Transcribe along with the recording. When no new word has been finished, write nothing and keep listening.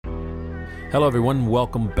Hello, everyone.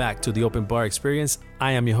 Welcome back to the Open Bar Experience.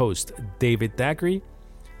 I am your host, David Thackeray.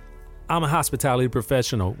 I'm a hospitality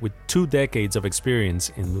professional with 2 decades of experience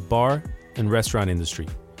in the bar and restaurant industry.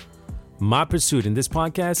 My pursuit in this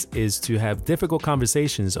podcast is to have difficult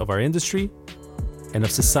conversations of our industry and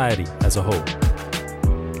of society as a whole.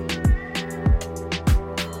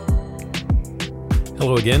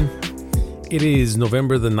 Hello again. It is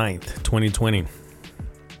November the 9th, 2020.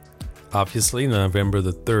 Obviously, November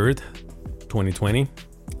the 3rd, 2020,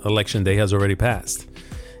 election day has already passed.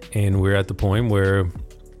 And we're at the point where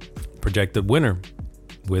projected winner,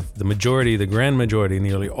 with the grand majority,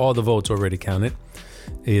 nearly all the votes already counted,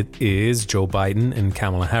 it is Joe Biden and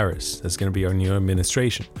Kamala Harris. That's going to be our new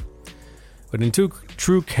administration. But in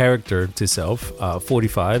true character to self,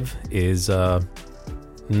 45 is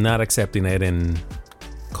not accepting it and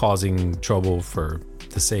causing trouble for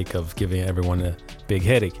the sake of giving everyone a big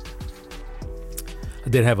headache. I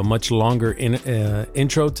did have a much longer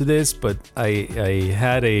intro to this, but I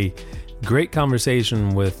had a great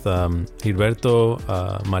conversation with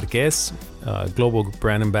Gilberto Marquez, global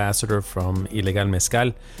brand ambassador from Ilegal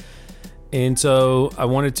Mezcal. And so I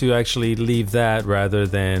wanted to actually leave that rather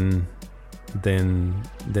than doing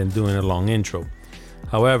a long intro.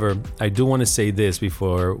 However, I do want to say this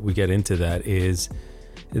before we get into that is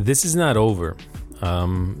this is not over.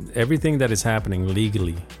 Everything that is happening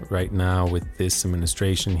legally right now with this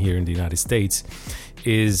administration here in the United States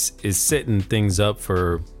is setting things up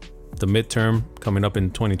for the midterm coming up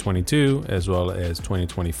in 2022 as well as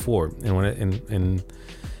 2024. And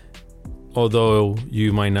although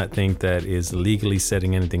you might not think that is legally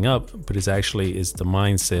setting anything up, but it's actually is the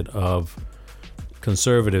mindset of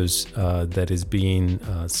conservatives that is being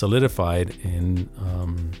solidified and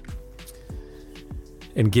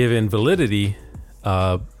given validity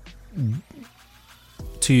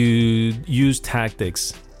to use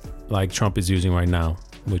tactics like Trump is using right now,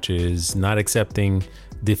 which is not accepting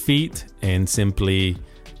defeat and simply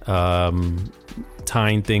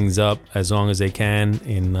tying things up as long as they can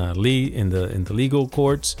in the legal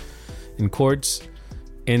courts,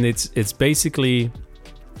 and it's basically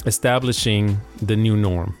establishing the new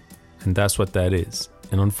norm, and that's what that is.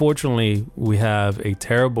 And unfortunately, we have a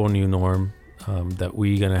terrible new norm that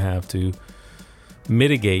we're gonna have to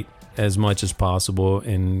mitigate as much as possible.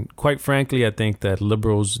 And quite frankly, I think that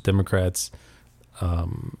liberals, Democrats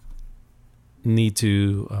need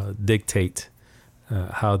to dictate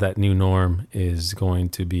how that new norm is going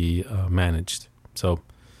to be managed. So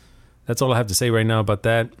that's all I have to say right now about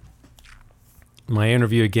that. My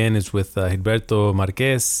interview again is with Gilberto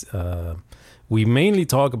Marquez. We mainly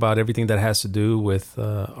talk about everything that has to do with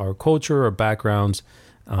our culture, our backgrounds,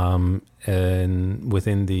 and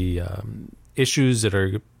within the issues that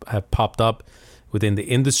have popped up within the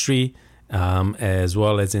industry, as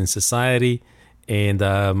well as in society, and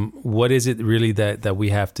what is it really that we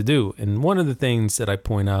have to do. And one of the things that I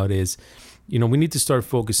point out is, we need to start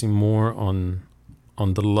focusing more on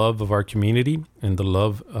the love of our community and the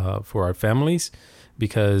love for our families,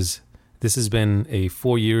 because this has been a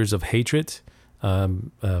 4 years of hatred.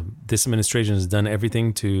 This administration has done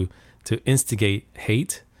everything to instigate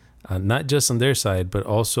hate, not just on their side, but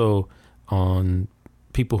also on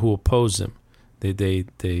people who oppose them.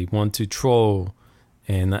 They want to troll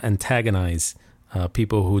and antagonize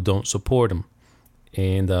people who don't support them,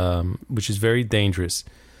 and which is very dangerous.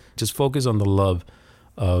 Just focus on the love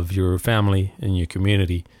of your family and your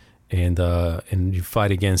community, and you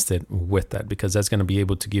fight against it with that, because that's going to be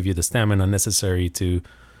able to give you the stamina necessary to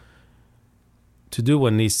do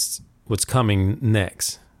what's coming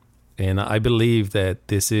next. And I believe that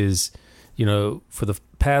this is, for the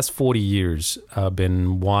past 40 years, I've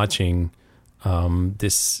been watching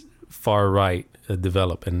this far right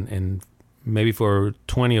develop. And maybe for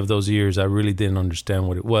 20 of those years, I really didn't understand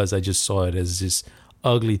what it was. I just saw it as this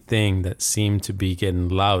ugly thing that seemed to be getting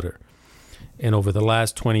louder. And over the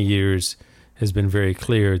last 20 years, has been very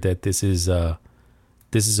clear that this is a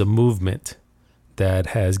movement that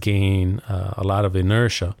has gained a lot of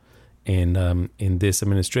inertia. And in this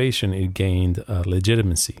administration, it gained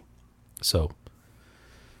legitimacy. So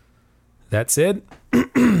that said,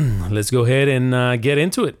 let's go ahead and get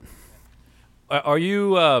into it. Are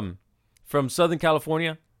you from Southern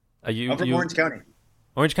California? I'm from Orange County.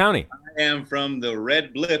 Orange County. I am from the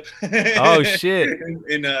red blip. Oh shit!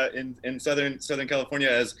 in Southern California,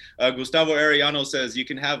 as Gustavo Arellano says, you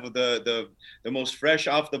can have the most fresh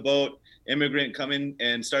off the boat immigrant come in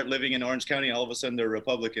and start living in Orange County. All of a sudden, they're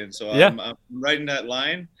Republican. So yeah. I'm writing that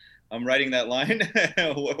line.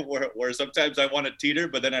 where sometimes I want to teeter,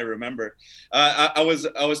 but then I remember. I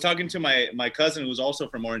was talking to my cousin who's also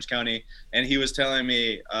from Orange County, and he was telling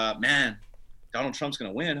me, man, Donald Trump's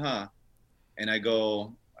gonna win, huh? And I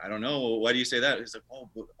go, I don't know. Why do you say that? He's like, oh,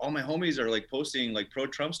 all my homies are like posting like pro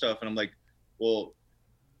Trump stuff, and I'm like, well,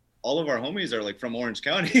 all of our homies are like from Orange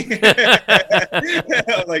County.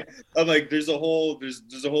 I'm like, there's a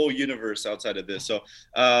whole universe outside of this. So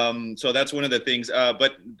that's one of the things.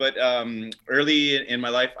 But early in my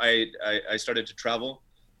life, I started to travel.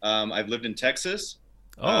 I've lived in Texas.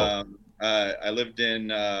 Oh. I lived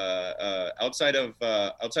in outside of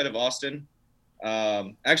Austin.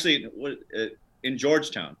 Actually, in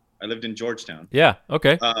Georgetown. I lived in Georgetown. Yeah.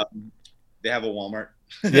 Okay. They have a Walmart.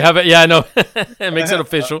 You have it. Yeah, I know. It makes it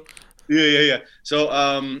official. Yeah. So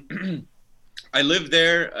I lived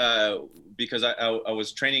there because I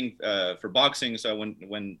was training for boxing. So I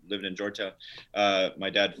when lived in Georgetown. My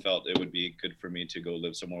dad felt it would be good for me to go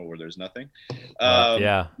live somewhere where there's nothing.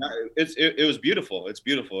 Yeah. It was beautiful. It's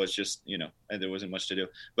beautiful. It's just, there wasn't much to do.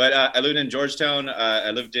 But I lived in Georgetown. I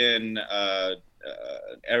lived in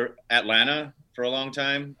Atlanta for a long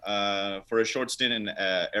time. For a short stint in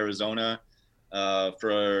Arizona.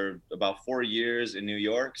 For about 4 years in New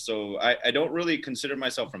York. So I don't really consider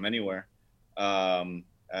myself from anywhere.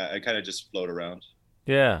 I kind of just float around.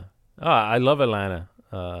 Yeah. Oh, I love Atlanta.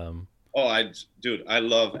 I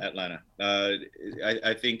love Atlanta.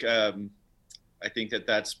 I think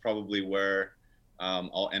that's probably where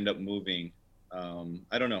I'll end up moving.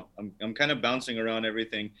 I don't know. I'm kind of bouncing around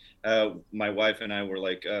everything. My wife and I were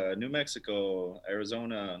like New Mexico,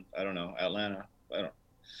 Arizona. I don't know, Atlanta. I don't know.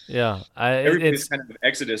 Yeah, Everybody's kind of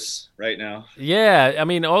exodus right now. Yeah, I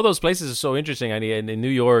mean, all those places are so interesting. I mean, in New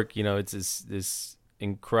York, it's this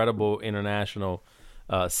incredible international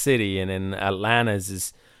city, and in Atlanta is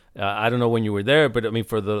this. I don't know when you were there, but I mean,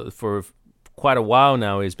 for quite a while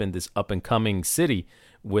now, it's been this up and coming city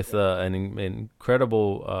with an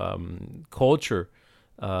incredible culture.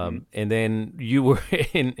 And then you were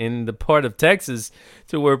in the part of Texas,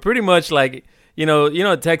 to where pretty much like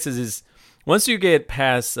Texas is. Once you get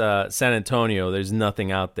past San Antonio, there's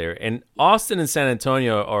nothing out there. And Austin and San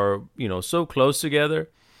Antonio are, so close together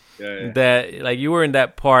that like you were in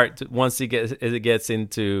that part once it gets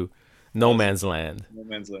into no man's land. No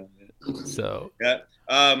man's land. Yeah. So yeah,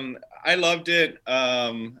 I loved it.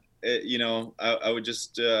 I would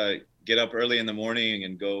just get up early in the morning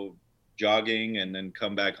and go jogging, and then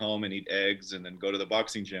come back home and eat eggs, and then go to the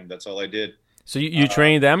boxing gym. That's all I did. So you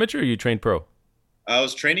trained amateur, or you trained pro? I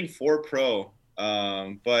was training for pro,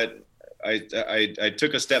 but I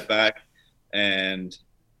took a step back and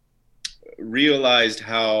realized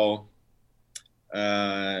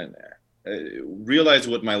realized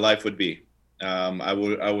what my life would be. I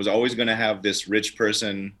was always going to have this rich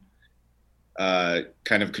person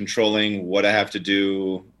kind of controlling what I have to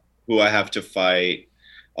do, who I have to fight,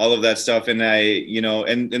 all of that stuff. And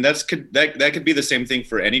and that could be the same thing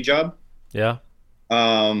for any job. Yeah.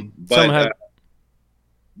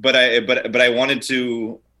 But I wanted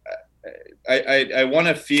to, I want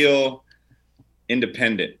to feel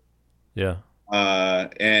independent. Yeah.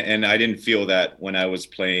 And I didn't feel that when I was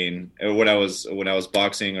playing, or when I was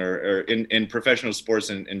boxing, or in professional sports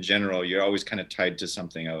in general. You're always kind of tied to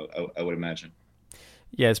something, I would imagine.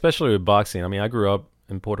 Yeah, especially with boxing. I mean, I grew up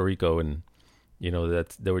in Puerto Rico, and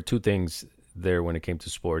that there were two things there when it came to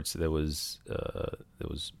sports. There was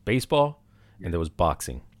baseball, and there was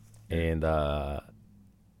boxing, and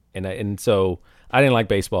so I didn't like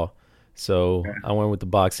baseball, so I went with the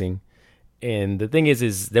boxing. And the thing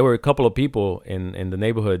is there were a couple of people in the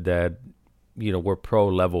neighborhood that were pro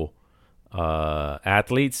level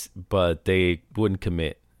athletes, but they wouldn't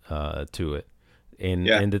commit to it.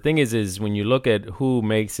 And the thing is when you look at who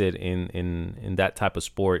makes it in that type of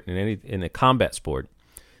sport, in a combat sport,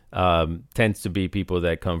 tends to be people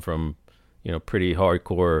that come from pretty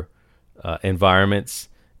hardcore environments.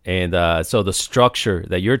 And so the structure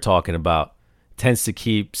that you're talking about tends to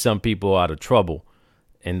keep some people out of trouble.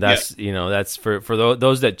 And that's, that's for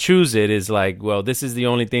those that choose it, is like, well, this is the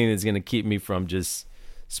only thing that's going to keep me from just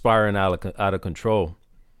spiraling out of control.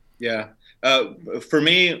 Yeah. For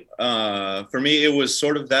me, it was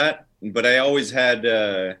sort of that, but I always had,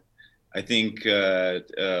 I think a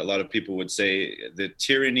lot of people would say, the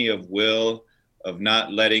tyranny of will, of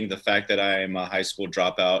not letting the fact that I am a high school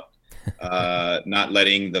dropout, not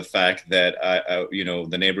letting the fact that I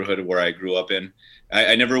the neighborhood where I grew up in,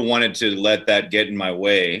 I never wanted to let that get in my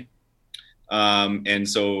way. And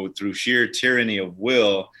so through sheer tyranny of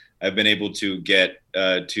will, I've been able to get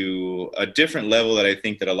to a different level that I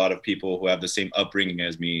think that a lot of people who have the same upbringing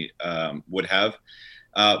as me would have.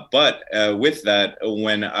 But with that,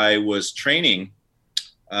 when I was training,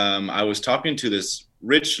 I was talking to this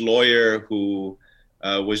rich lawyer who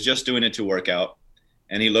was just doing it to work out.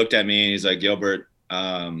 And he looked at me and he's like, Gilbert,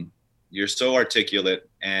 you're so articulate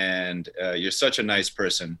and you're such a nice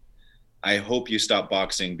person. I hope you stop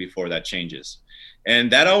boxing before that changes.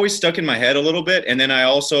 And that always stuck in my head a little bit. And then I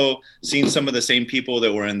also seen some of the same people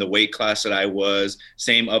that were in the weight class that I was,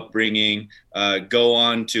 same upbringing, go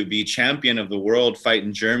on to be champion of the world, fight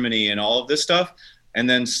in Germany and all of this stuff. And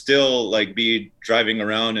then still like be driving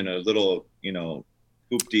around in a little, you know,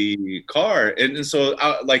 hoopty car. And so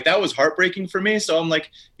like that was heartbreaking for me. So I'm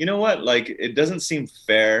like, you know what? Like, it doesn't seem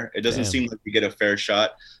fair. It doesn't seem like you get a fair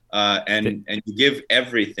shot. And you give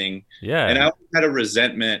everything. Yeah. And I always had a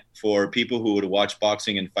resentment for people who would watch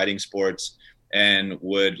boxing and fighting sports and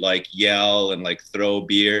would like yell and like throw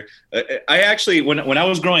beer. I actually, when I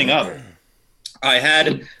was growing up, I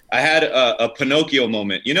had a Pinocchio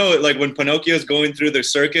moment. You know, like when Pinocchio's going through the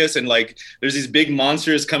circus and like there's these big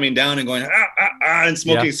monsters coming down and going and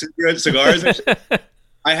smoking cigars and shit.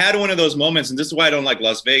 I had one of those moments, and this is why I don't like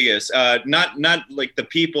Las Vegas. Not like the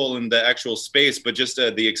people and the actual space, but just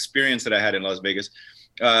the experience that I had in Las Vegas.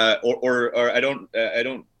 Or I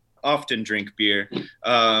don't often drink beer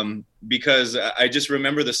because I just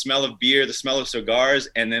remember the smell of beer, the smell of cigars,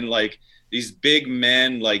 and then like these big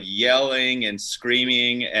men like yelling and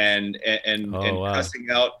screaming and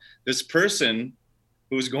cussing out this person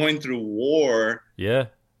who's going through war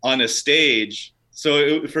on a stage.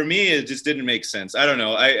 So for me, it just didn't make sense. I don't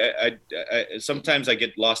know. I sometimes I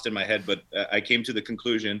get lost in my head, but I came to the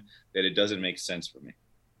conclusion that it doesn't make sense for me.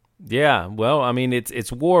 Yeah, well, I mean,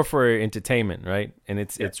 it's war for entertainment, right? And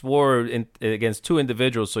it's war against two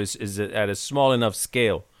individuals, so it's at a small enough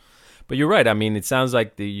scale. But you're right. I mean, it sounds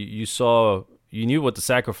like you knew what the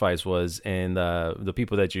sacrifice was, and the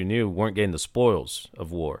people that you knew weren't getting the spoils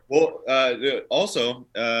of war. Well, also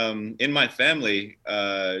in my family,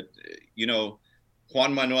 you know,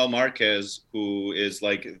 Juan Manuel Marquez, who is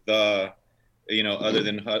like the, you know, other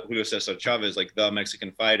than Julio Cesar Chavez, like the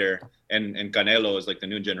Mexican fighter, and Canelo is like the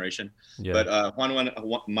new generation. Yeah. But Juan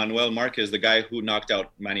Manuel Marquez, the guy who knocked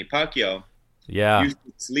out Manny Pacquiao, used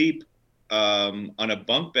to sleep on a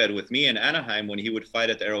bunk bed with me in Anaheim when he would fight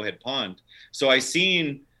at the Arrowhead Pond. So I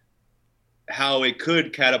seen how it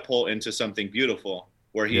could catapult into something beautiful,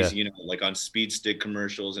 where he's, you know, like on speed stick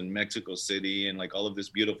commercials in Mexico City and like all of this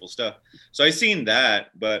beautiful stuff. So I seen that,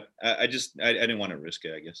 but I didn't want to risk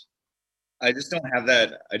it, I guess. I just don't have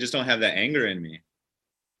that anger in me.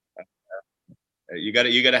 You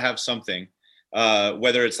gotta have something,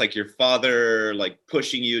 whether it's like your father, like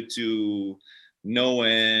pushing you to no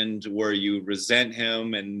end, where you resent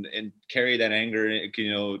him and carry that anger,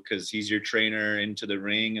 you know, because he's your trainer, into the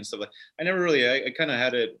ring and stuff like. I never really. I kind of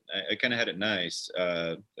had it. I kind of had it nice.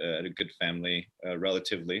 Had a good family,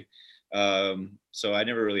 relatively. So I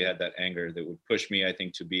never really had that anger that would push me, I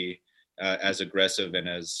think, to be as aggressive and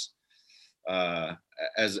as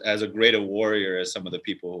a great a warrior as some of the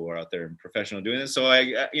people who are out there and professional doing this. So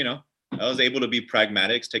I was able to be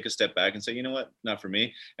pragmatic, take a step back and say, you know what, not for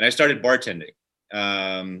me. And I started bartending.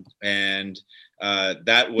 And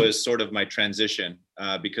that was sort of my transition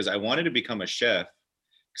because I wanted to become a chef.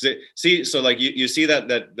 So like you see that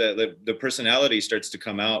the personality starts to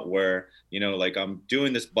come out where, you know, like I'm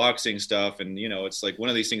doing this boxing stuff and, you know, it's like one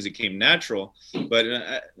of these things that came natural, but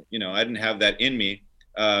you know, I didn't have that in me.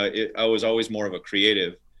 I was always more of a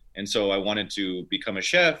creative. And so I wanted to become a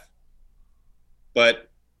chef, but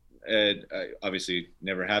I obviously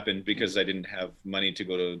never happened because I didn't have money to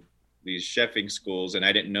go to these chefing schools, and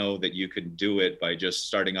I didn't know that you could do it by just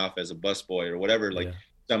starting off as a busboy or whatever, like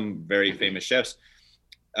some very famous chefs.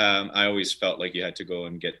 I always felt like you had to go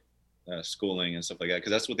and get schooling and stuff like that, because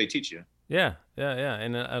that's what they teach you. Yeah.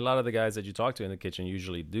 And a lot of the guys that you talk to in the kitchen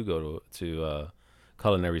usually do go to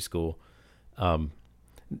culinary school.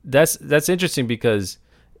 That's interesting because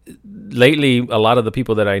lately a lot of the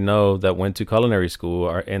people that I know that went to culinary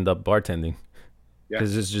school end up bartending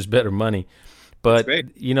because it's just better money. But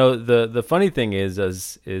you know, the funny thing is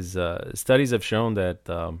studies have shown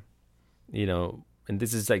that you know, and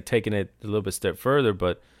this is like taking it a little bit step further,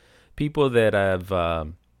 but people that have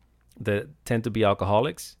that tend to be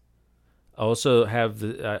alcoholics also have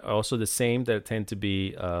the same that tend to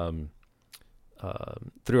be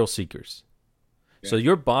thrill seekers. Yeah. So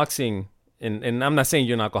you're boxing, and I'm not saying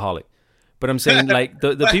you're an alcoholic, but I'm saying like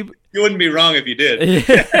the people. You wouldn't be wrong if you did.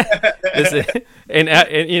 Listen,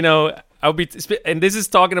 and you know, I'll be, and this is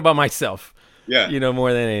talking about myself. Yeah. You know,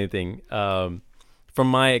 more than anything. From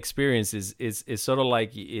my experience, is sort of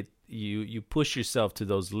like you push yourself to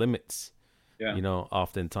those limits. Yeah. You know,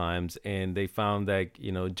 oftentimes, and they found that,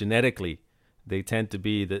 you know, genetically, they tend to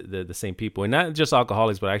be the same people, and not just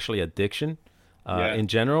alcoholics, but actually addiction in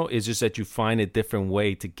general. Is just that you find a different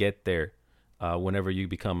way to get there whenever you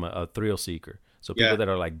become a thrill seeker. So people that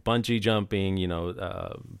are like bungee jumping,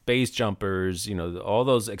 base jumpers, all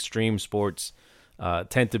those extreme sports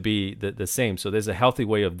tend to be the same. So there's a healthy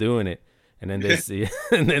way of doing it, and then there's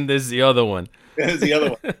the other one. There's the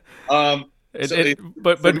other one.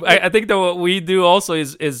 But I think that what we do also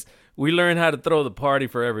is we learn how to throw the party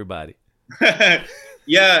for everybody.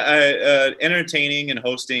 Entertaining and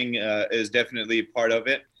hosting is definitely part of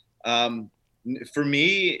it. For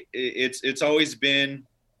me, it's always been,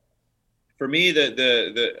 for me,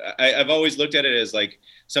 I've always looked at it as like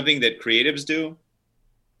something that creatives do,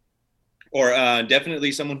 or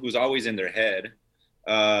definitely someone who's always in their head.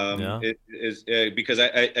 It is because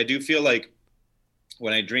I do feel like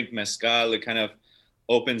when I drink mezcal, it kind of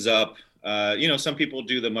opens up. Some people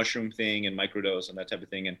do the mushroom thing and microdose and that type of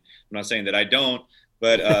thing, and I'm not saying that I don't,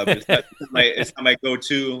 but it's not my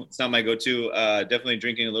go-to. It's not my go-to. Definitely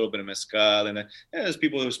drinking a little bit of mezcal, and there's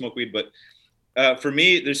people who smoke weed, but for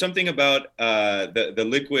me, there's something about the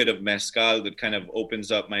liquid of mezcal that kind of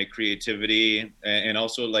opens up my creativity, and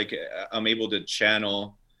also like I'm able to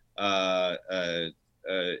channel.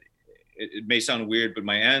 It may sound weird, but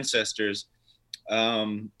my ancestors.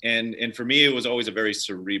 And for me, it was always a very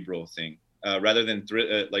cerebral thing, rather than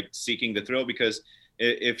like seeking the thrill. Because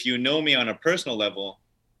if you know me on a personal level,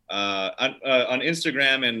 on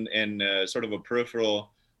Instagram and sort of a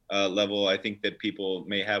peripheral level, I think that people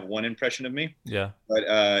may have one impression of me. Yeah. But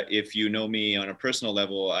if you know me on a personal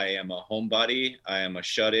level, I am a homebody, I am a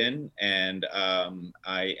shut-in, and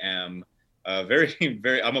I am I'm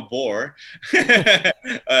a bore. But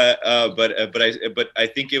I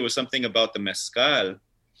think it was something about the mezcal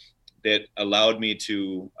that allowed me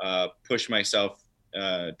to push myself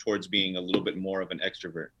towards being a little bit more of an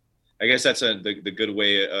extrovert. I guess that's the good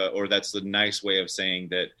way, or that's the nice way of saying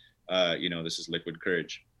that this is liquid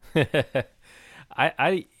courage.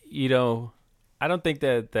 I don't think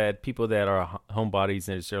that people that are homebodies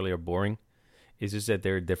necessarily are boring. It's just that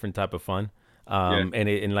they're a different type of fun.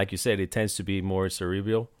 And like you said, it tends to be more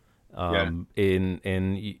cerebral. And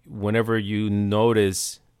whenever you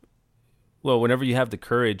notice, whenever you have the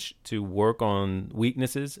courage to work on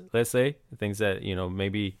weaknesses, let's say things that,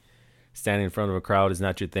 maybe standing in front of a crowd is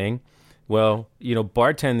not your thing. Well,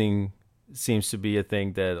 bartending seems to be a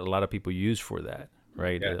thing that a lot of people use for that,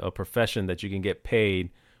 right? Yeah. A profession that you can get paid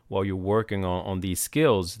while you're working on these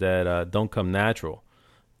skills that don't come natural.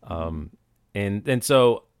 And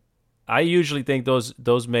so I usually think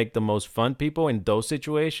those make the most fun people in those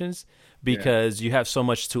situations, because you have so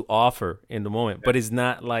much to offer in the moment. But it's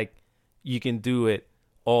not like you can do it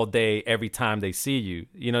all day every time they see you.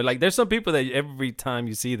 Like there's some people that every time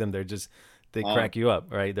you see them, they crack you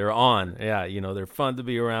up, right? They're on. Yeah, they're fun to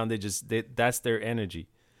be around. That's their energy.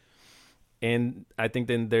 And I think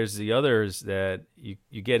then there's the others that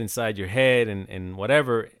you get inside your head and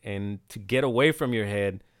whatever, and to get away from your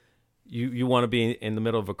head, you want to be in the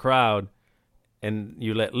middle of a crowd and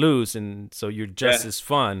you let loose, and so you're just as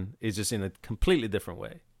fun. It's just in a completely different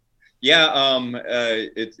way. Yeah,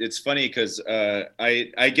 it's funny because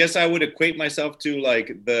I guess I would equate myself to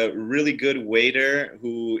like the really good waiter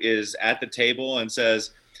who is at the table and says,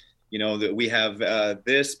 that we have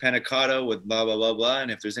this panna cotta with blah, blah, blah, blah. And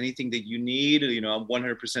if there's anything that you need, I'm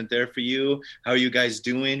 100% there for you. How are you guys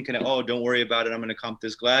doing? Don't worry about it. I'm going to comp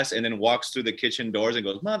this glass. And then walks through the kitchen doors and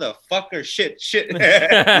goes, motherfucker, shit.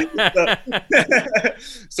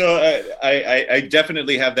 So I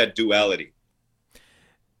definitely have that duality.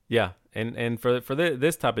 Yeah. And for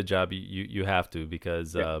this type of job, you have to,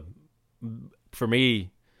 because for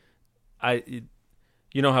me,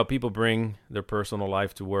 how people bring their personal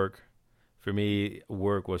life to work. For me,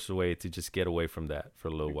 work was the way to just get away from that for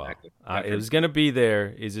a little while. It was going to be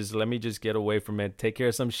there. It's just, let me just get away from it, take care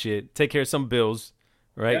of some shit, take care of some bills,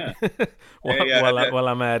 right? Yeah. while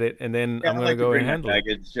I'm at it. And then I'm going to go and handle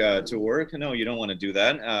baggage to work. No, you don't want to do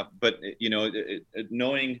that. But,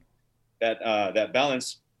 knowing that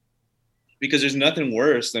balance, because there's nothing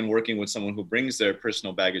worse than working with someone who brings their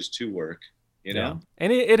personal baggage to work. And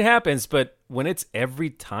it happens, but when it's every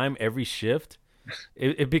time, every shift,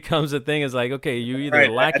 it becomes a thing. It's like, okay, you either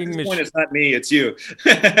lacking. At this point, it's not me, it's you.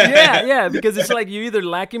 yeah, because it's like you either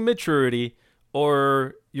lacking maturity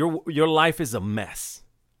or your life is a mess.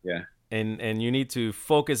 Yeah, and you need to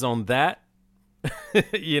focus on that,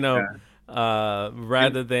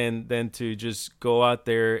 rather than to just go out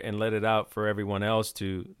there and let it out for everyone else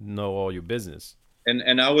to know all your business.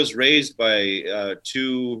 And I was raised by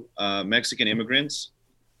two Mexican immigrants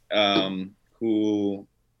who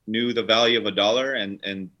knew the value of a dollar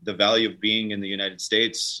and the value of being in the United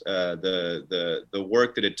States, the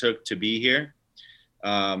work that it took to be here,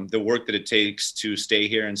 the work that it takes to stay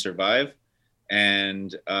here and survive.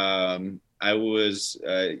 And I was,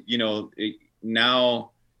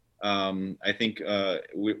 now I think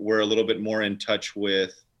we're a little bit more in touch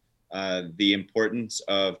with the importance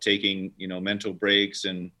of taking, mental breaks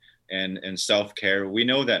and self-care. We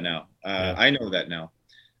know that now. I know that now.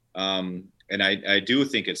 And I do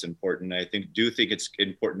think it's important. I do think it's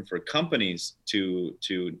important for companies to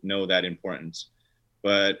know that importance.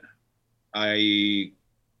 But I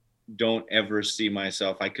don't ever see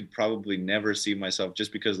myself, I could probably never see myself,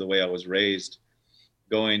 just because of the way I was raised,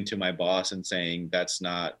 going to my boss and saying that's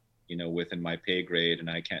not, within my pay grade and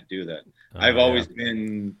I can't do that. I've always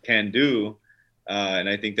been can do. And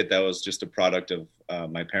I think that was just a product of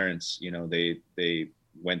my parents. They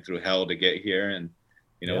went through hell to get here, and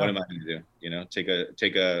what am I going to do?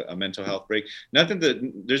 Take a mental health break.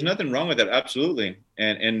 There's nothing wrong with that. Absolutely.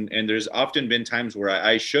 And there's often been times where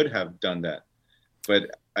I should have done that,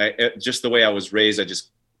 but just the way I was raised, I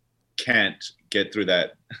just can't get through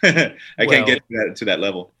that. I can't get to that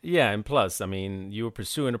level. Yeah. And plus, I mean, you were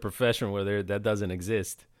pursuing a profession where that doesn't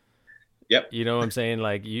exist. Yep. You know what I'm saying?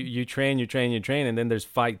 Like you train, and then there's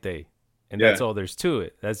fight day, and that's all there's to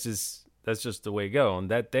it. That's just the way it go. On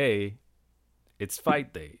that day, it's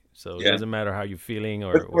fight day. So it doesn't matter how you're feeling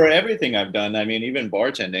or for everything I've done. I mean, even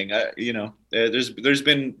bartending,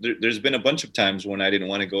 there's been a bunch of times when I didn't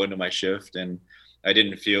want to go into my shift and I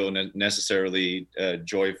didn't feel necessarily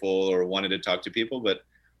joyful or wanted to talk to people, but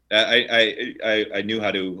I knew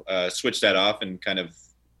how to switch that off and kind of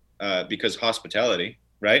because hospitality,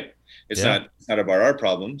 right? It's not about our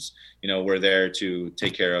problems. We're there to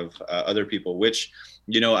take care of other people, which,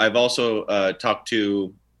 I've also talked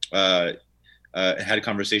to, had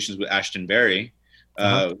conversations with Ashton Berry,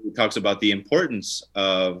 who talks about the importance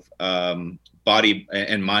of body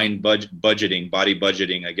and mind body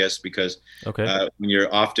budgeting, I guess, because when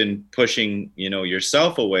you're often pushing,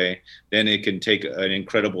 yourself away, then it can take an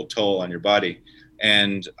incredible toll on your body.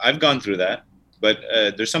 And I've gone through that, but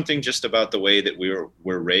there's something just about the way that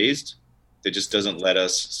we're raised that just doesn't let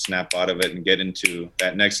us snap out of it and get into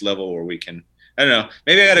that next level where we can, I don't know,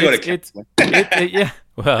 maybe I got to go to counseling. Yeah.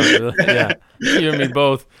 Well, yeah, you and me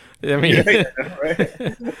both. I mean,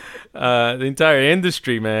 the entire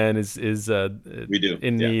industry, man, is we do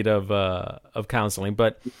in need of counseling.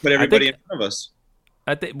 But put everybody in front of us.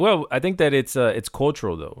 I think that it's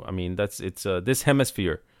cultural though. I mean, this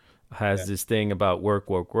hemisphere has this thing about work.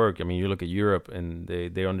 I mean, you look at Europe and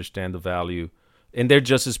they understand the value, and they're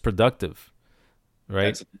just as productive,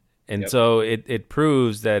 right? And so it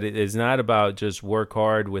proves that it is not about just work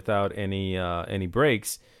hard without any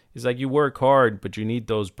breaks. It's like you work hard, but you need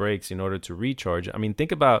those breaks in order to recharge. I mean,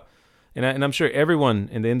 think about, and I'm sure everyone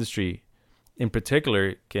in the industry in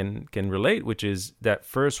particular can relate, which is that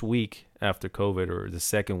first week after COVID or the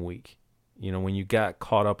second week, when you got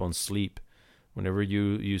caught up on sleep, whenever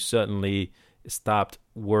you suddenly stopped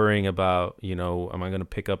worrying about, am I going to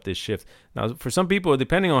pick up this shift? Now, for some people,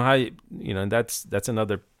 depending on how and that's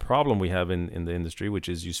another problem we have in the industry, which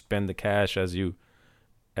is you spend the cash as you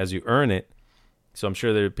earn it. So I'm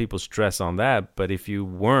sure there are people stress on that. But if you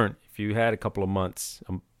had a couple of months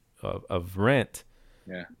of rent,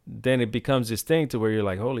 then it becomes this thing to where you're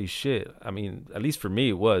like, holy shit. I mean, at least for me,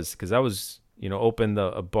 it was, because I was, opened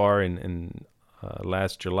a bar in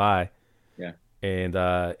last July. Yeah. And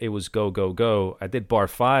it was go. I did bar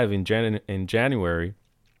 5 in January,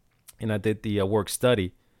 and I did the work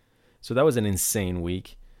study. So that was an insane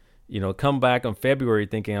week. Come back on February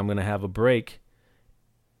thinking I'm going to have a break,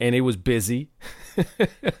 and it was busy.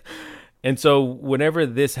 And so whenever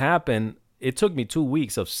this happened, it took me 2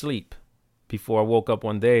 weeks of sleep before I woke up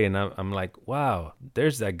one day, and I'm like, wow,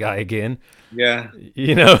 there's that guy again. Yeah.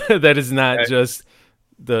 That is not just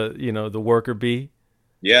the worker bee.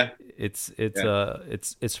 Yeah. It's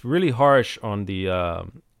really harsh on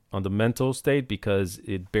the mental state, because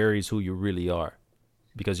it buries who you really are,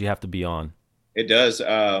 because you have to be on. It does.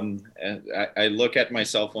 I look at my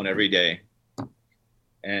cell phone every day,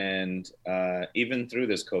 and even through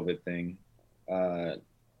this COVID thing,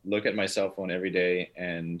 look at my cell phone every day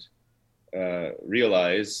and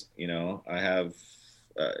realize, I have.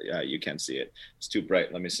 You can't see it. It's too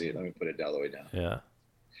bright. Let me see it. Let me put it all the way down. Yeah.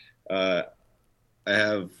 I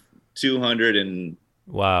have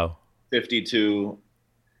 252.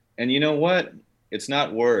 And you know what? It's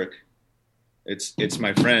not work. It's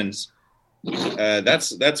my friends.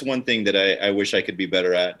 That's one thing that I wish I could be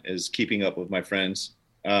better at, is keeping up with my friends.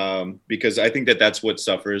 Because I think that's what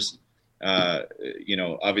suffers.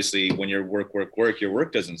 Obviously when you're work, your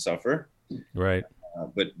work doesn't suffer. Right.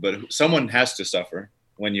 But someone has to suffer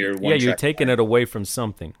when you're you're taking it away from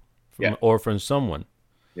something or from someone.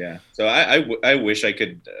 Yeah. So I wish I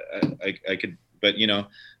could, I could, but you know,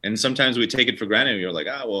 and sometimes we take it for granted. You're like,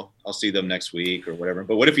 ah, well, I'll see them next week or whatever.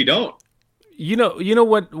 But what if you don't? You know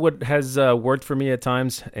what has worked for me at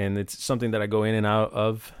times, and it's something that I go in and out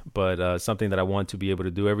of, but something that I want to be able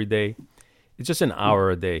to do every day. It's just an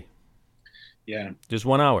hour a day, Yeah. just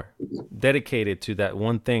 1 hour, dedicated to that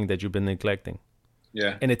one thing that you've been neglecting.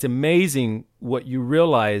 Yeah. And it's amazing what you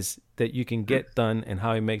realize that you can get done and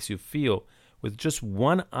how it makes you feel with just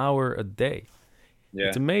 1 hour a day. Yeah.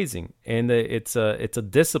 It's amazing, and it's a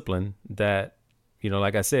discipline that, you know,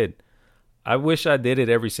 like I said, I wish I did it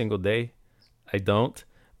every single day. I don't,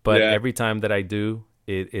 but every time that I do,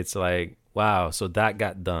 it's like, wow, so that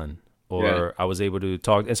got done, or I was able to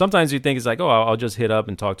talk. And sometimes you think it's like, oh, I'll just hit up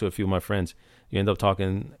and talk to a few of my friends. You end up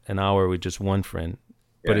talking an hour with just one friend,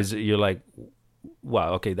 but you're like,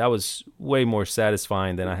 wow, okay, that was way more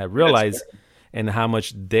satisfying than I had realized, and how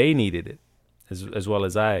much they needed it as well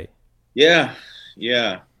as I. Yeah.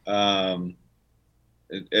 Yeah.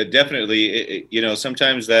 Definitely, you know,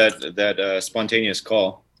 sometimes that spontaneous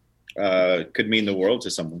call could mean the world to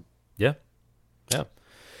someone. Yeah. Yeah.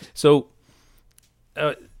 So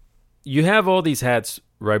you have all these hats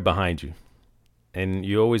right behind you, and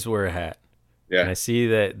you always wear a hat. Yeah. And I see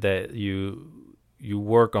that you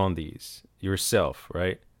work on these yourself,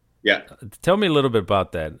 right? Yeah. Tell me a little bit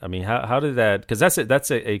about that. I mean, how did that? Because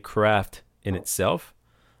that's a craft in itself.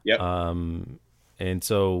 Yeah. And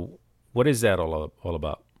so, what is that all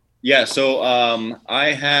about? Yeah. So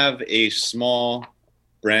I have a small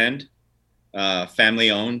brand,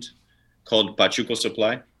 family owned, called Pachuco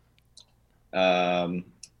Supply.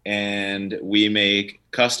 And we make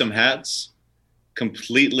custom hats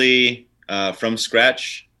completely from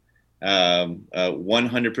scratch,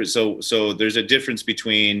 100%. So there's a difference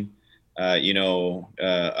between, you know,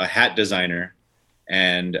 a hat designer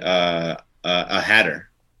and a hatter.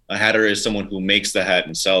 A hatter is someone who makes the hat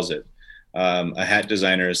and sells it. A hat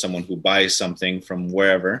designer is someone who buys something from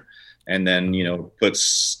wherever and then, you know,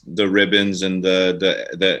 puts the ribbons and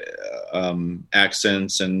the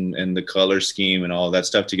accents and the color scheme and all that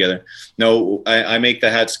stuff together. No, I make the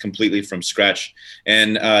hats completely from scratch.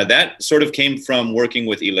 And that sort of came from working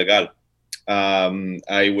with Ilegal.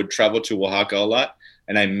 I would travel to Oaxaca a lot,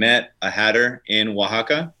 and I met a hatter in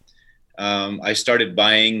Oaxaca. I started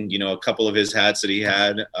buying, you know, a couple of his hats that he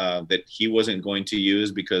had that he wasn't going to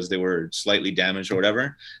use because they were slightly damaged or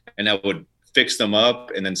whatever. And I would fix them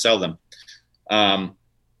up and then sell them.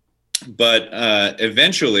 But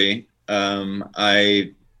eventually,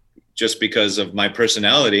 I, just because of my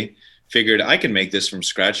personality, figured I can make this from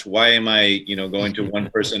scratch. Why am I, you know, going to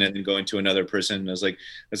one person and then going to another person? And I was like,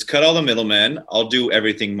 let's cut all the middlemen. I'll do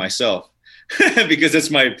everything myself. Because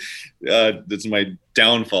that's my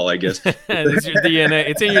downfall, I guess. That's your DNA.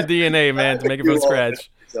 It's in your DNA, man, to make it from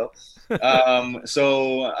scratch. So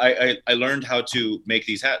I learned how to make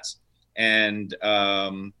these hats, and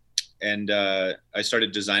I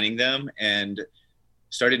started designing them and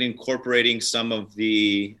started incorporating some of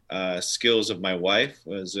the skills of my wife.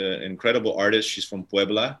 Was an incredible artist. She's from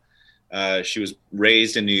Puebla. She was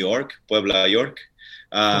raised in New York, Puebla, York.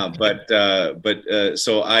 So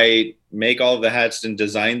I make all of the hats and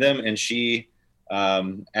design them, and she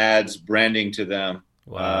adds branding to them.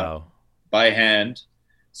 Wow. By hand,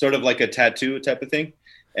 sort of like a tattoo type of thing.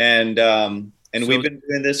 And we've been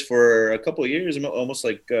doing this for a couple of years, almost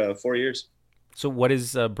like 4 years. So what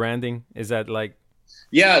is branding? Is that like?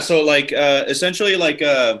 Yeah. So like essentially like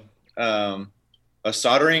a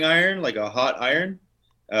soldering iron, like a hot iron,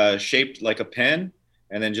 shaped like a pen,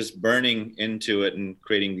 and then just burning into it and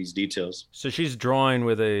creating these details. So she's drawing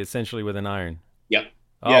essentially with an iron. Yeah.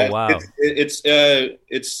 Oh, yeah, wow. It's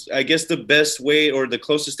I guess the best way or the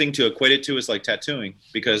closest thing to equate it to is like tattooing,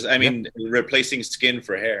 because I mean, replacing skin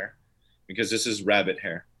for hair, because this is rabbit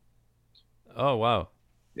hair. Oh, wow.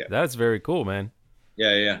 Yeah. That's very cool, man.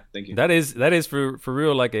 Yeah. Thank you. That is for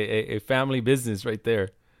real, like a family business right there.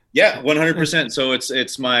 Yeah, 100%. So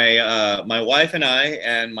it's my my wife and I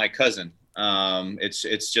and my cousin.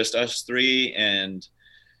 It's just us three, and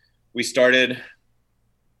we started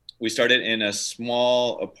in a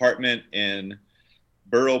small apartment in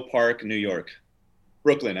Borough Park, New York,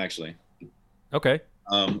 Brooklyn, actually. Okay.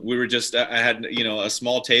 We were just, I had, you know, a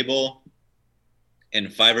small table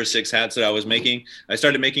and 5 or 6 hats that I was making. I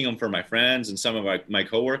started making them for my friends and some of my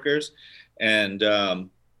coworkers, and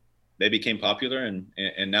they became popular,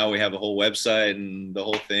 and now we have a whole website and the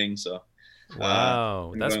whole thing. So,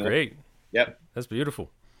 wow, that's great. Yep. That's beautiful.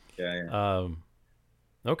 Yeah.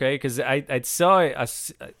 Okay, because I'd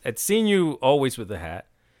seen you always with the hat.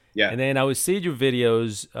 Yeah. And then I would see your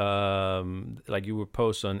videos, like you would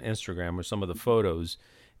post on Instagram or some of the photos,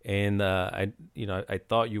 and I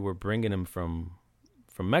thought you were bringing them from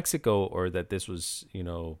Mexico, or that this was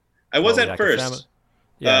I was probably at like a family. first.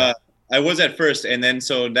 Yeah. I was at first, and then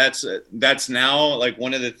so that's now like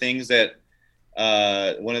one of the things that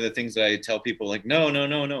I tell people, like,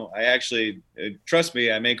 no. I actually, trust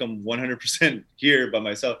me, I make them 100% here by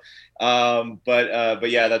myself. But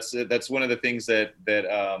yeah, that's one of the things that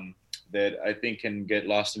I think can get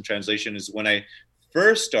lost in translation is when I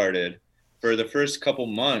first started, for the first couple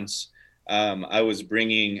months, I was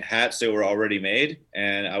bringing hats that were already made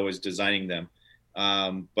and I was designing them.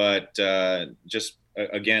 But just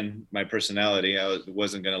again, my personality, I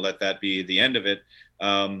wasn't going to let that be the end of it.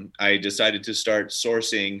 I decided to start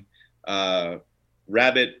sourcing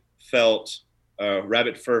rabbit fur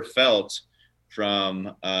felt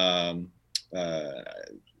from I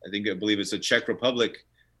believe it's the Czech Republic,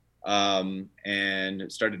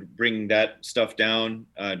 and started bringing that stuff down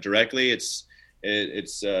directly. It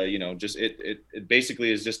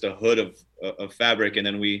basically is just a hood of fabric, and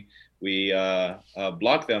then we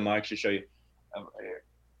block them. I'll actually show you right here.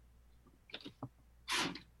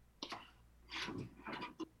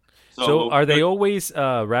 So are they always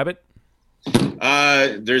rabbit?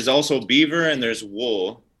 There's also beaver and there's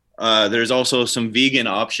wool. There's also some vegan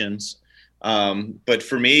options. But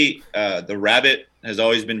for me, the rabbit has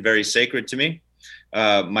always been very sacred to me.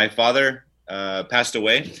 My father passed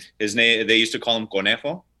away. His name, they used to call him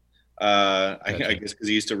Conejo. I guess because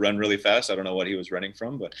he used to run really fast. I don't know what he was running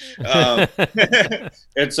from, but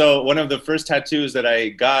and so one of the first tattoos that I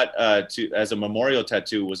got as a memorial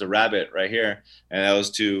tattoo was a rabbit right here, and that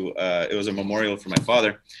was it was a memorial for my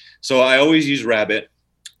father. So I always use rabbit,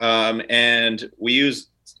 and we use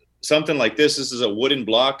something like this. This is a wooden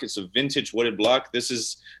block. It's a vintage wooden block. This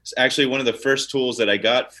is actually one of the first tools that I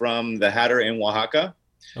got from the hatter in Oaxaca.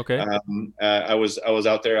 Okay. I was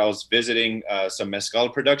out there. I was visiting some mezcal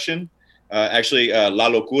production. Actually, La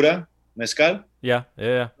Locura Mezcal. Yeah.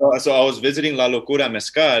 So I was visiting La Locura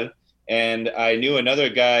Mezcal, and I knew another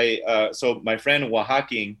guy. So my friend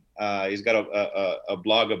Oaxaquin, he's got a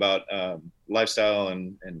blog about lifestyle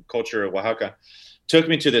and culture of Oaxaca. Took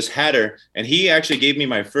me to this hatter, and he actually gave me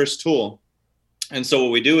my first tool. And so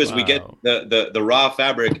what we do is we get the raw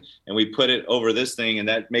fabric and we put it over this thing, and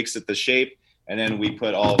that makes it the shape. And then we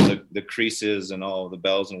put all the creases and all the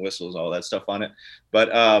bells and whistles, all that stuff on it. But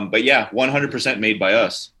yeah, 100% made by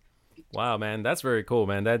us. Wow, man, that's very cool,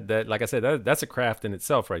 man. That like I said, that's a craft in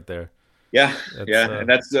itself, right there. Yeah, and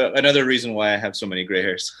that's another reason why I have so many gray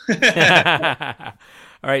hairs.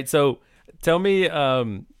 All right, so tell me,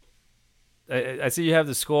 I see you have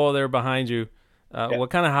the skull there behind you. What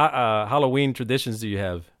kind of Halloween traditions do you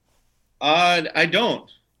have? I don't.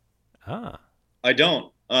 I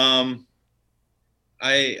don't.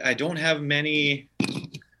 I don't have many.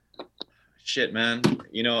 Shit, man.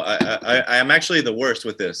 I am actually the worst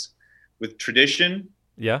with this. With tradition.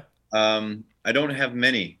 Yeah. I don't have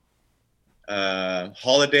many.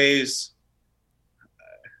 Holidays.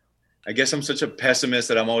 I guess I'm such a pessimist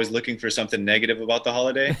that I'm always looking for something negative about the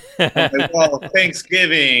holiday. I'm like, well,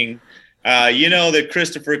 Thanksgiving. The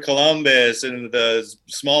Christopher Columbus and the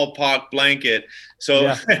smallpox blanket. So,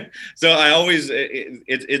 yeah. So I always,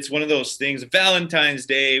 it's one of those things. Valentine's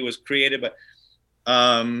Day was created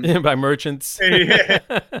by merchants. Yeah.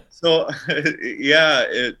 So,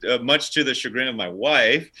 yeah, much to the chagrin of my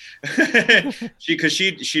wife, because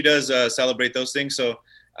she does celebrate those things. So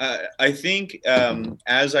I think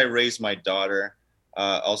as I raise my daughter,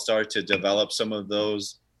 I'll start to develop some of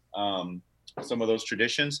those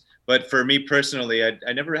traditions. But for me personally,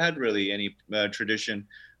 I never had really any tradition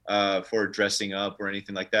for dressing up or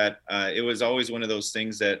anything like that. It was always one of those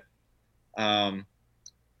things that a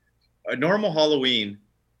normal Halloween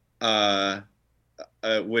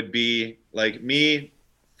would be like me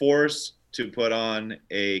forced to put on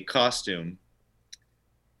a costume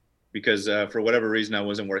because for whatever reason I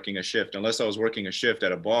wasn't working a shift. Unless I was working a shift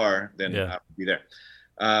at a bar, then I would be there.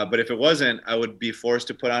 But if it wasn't, I would be forced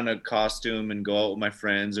to put on a costume and go out with my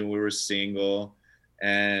friends, and we were single,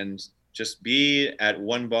 and just be at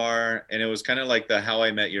one bar. And it was kind of like the How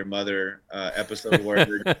I Met Your Mother episode where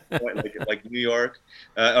they're like New York,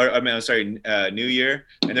 New Year,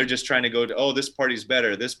 and they're just trying to go to, oh, this party's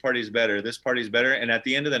better, this party's better, this party's better. And at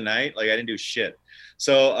the end of the night, like I didn't do shit.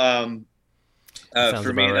 So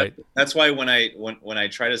for me, right. That's why when I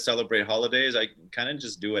try to celebrate holidays, I kind of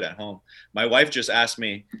just do it at home. My wife just asked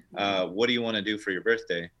me, what do you want to do for your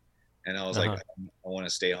birthday? And I was like, I want to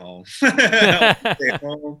stay home. I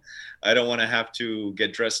don't want to have to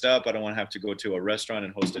get dressed up. I don't want to have to go to a restaurant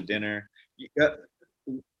and host a dinner.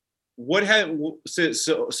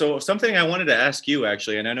 So something I wanted to ask you,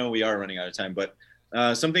 actually, and I know we are running out of time, but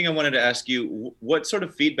Something I wanted to ask you: what sort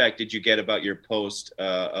of feedback did you get about your post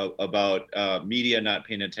about media not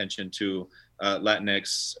paying attention to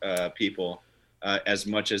Latinx people as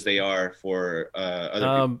much as they are for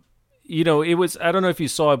other people? It was, I don't know if you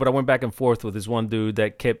saw it, but I went back and forth with this one dude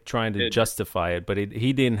that kept trying to justify it, but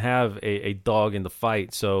he didn't have a dog in the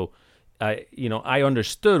fight. So I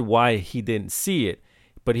understood why he didn't see it,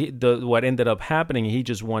 but what ended up happening, he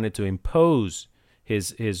just wanted to impose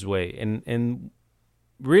his way. And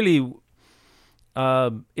really,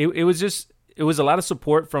 it was a lot of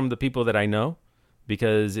support from the people that I know,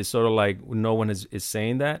 because it's sort of like no one is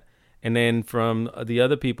saying that. And then from the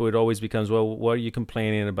other people, it always becomes, well, what are you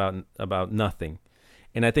complaining about nothing?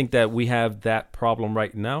 And I think that we have that problem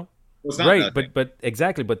right now. Well, it's not right, nothing. but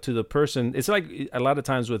exactly. But to the person, it's like a lot of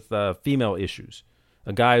times with female issues.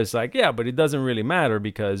 A guy is like, yeah, but it doesn't really matter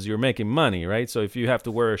because you're making money, right? So if you have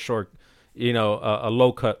to wear a short, a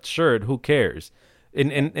low cut shirt, who cares?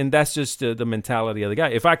 And that's just the mentality of the guy.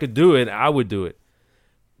 If I could do it, I would do it.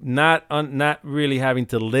 Not really having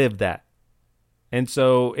to live that. And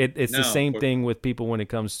so it's the same thing with people when it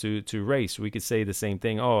comes to race. We could say the same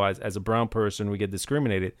thing. Oh, as a brown person, we get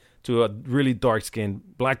discriminated, to a really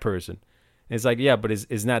dark-skinned black person. And it's like, yeah, but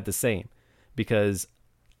it's not the same, because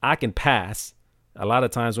I can pass. A lot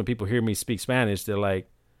of times when people hear me speak Spanish, they're like,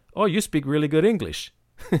 oh, you speak really good English.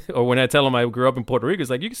 Or when I tell them I grew up in Puerto Rico, it's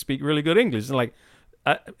like, you can speak really good English. And like,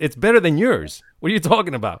 it's better than yours. What are you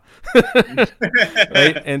talking about?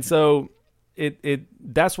 Right? And so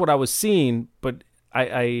that's what I was seeing, but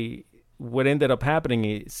I what ended up happening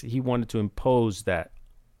is he wanted to impose that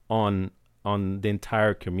on the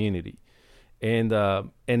entire community. And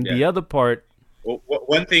the other part, well,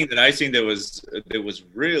 one thing that I seen that was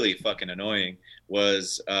really fucking annoying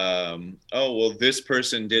was oh, well, this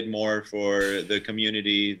person did more for the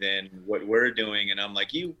community than what we're doing, and I'm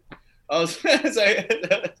like, I was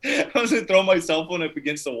gonna throw my cell phone up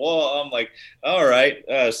against the wall. I'm like, all right,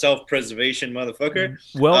 self-preservation, motherfucker.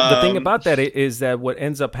 Well, the thing about that is that what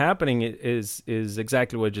ends up happening is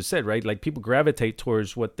exactly what I just said, right? Like, people gravitate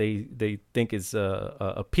towards what they think is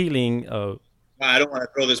appealing. I don't want to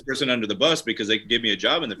throw this person under the bus because they can give me a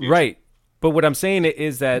job in the future. Right. But what I'm saying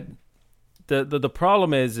is that the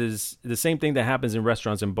problem is the same thing that happens in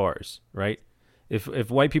restaurants and bars, right?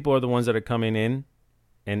 If white people are the ones that are coming in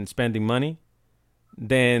and spending money,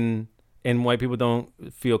 and white people don't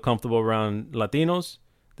feel comfortable around Latinos,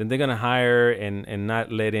 then they're gonna hire and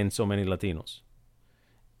not let in so many Latinos.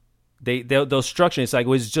 They'll structure. It's like,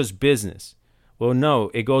 well, it's just business. Well,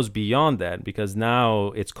 no, it goes beyond that, because now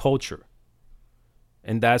it's culture,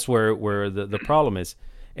 and that's where the problem is.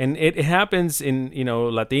 And it happens in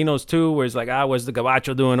Latinos too, where it's like, what's the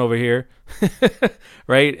gabacho doing over here,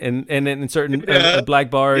 right? And then in certain black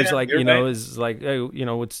bars, like right. Is like, hey,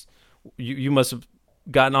 it's you must have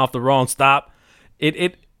gotten off the wrong stop.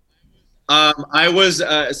 I was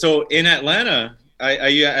so in Atlanta.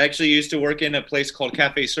 I actually used to work in a place called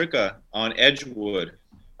Cafe Circa on Edgewood.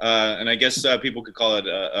 And I guess people could call it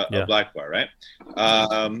a black bar, right?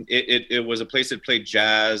 It was a place that played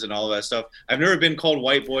jazz and all of that stuff. I've never been called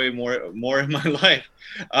white boy more in my life.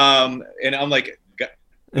 And I'm like,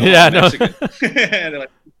 I'm Mexican. And they're like,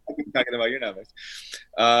 I'm talking about, you're not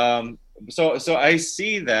Mexican. So I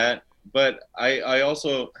see that, but I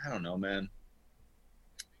also, I don't know, man.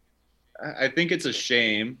 I think it's a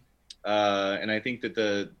shame. And I think that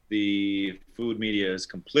the food media is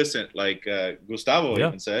complicit, like Gustavo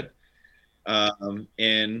even said,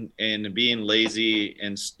 in being lazy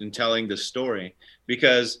and telling the story.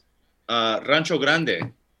 Because Rancho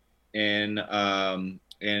Grande in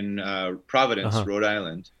Providence, Rhode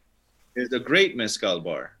Island, is a great mezcal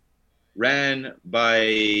bar, ran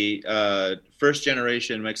by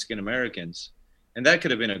first-generation Mexican Americans. And that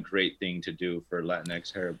could have been a great thing to do for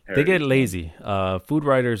Latinx heritage. They get lazy. Food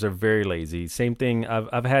writers are very lazy. Same thing.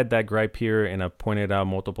 I've had that gripe here, and I've pointed out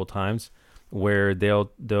multiple times, where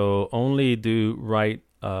they'll only write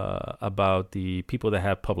about the people that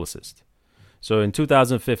have publicists. So in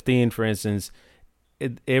 2015, for instance,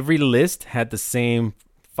 every list had the same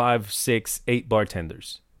 5, 6, 8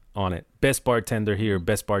 bartenders on it. Best bartender here,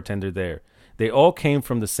 best bartender there. They all came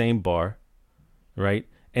from the same bar, right?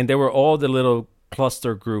 And they were all the little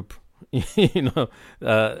cluster group,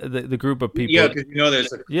 the group of people. Yeah, because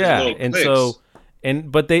there's and cliques. So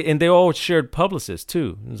but they all shared publicists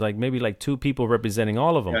too. It was like maybe like 2 people representing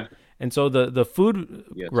all of them. Yeah. And so the food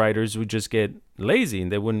writers would just get lazy,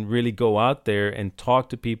 and they wouldn't really go out there and talk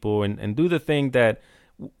to people and do the thing that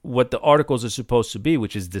what the articles are supposed to be,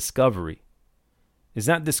 which is discovery. It's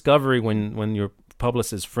not discovery when your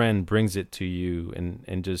publicist friend brings it to you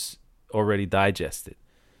and just already digested,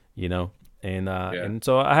 And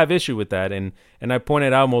so I have issue with that, and I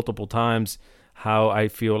pointed out multiple times how I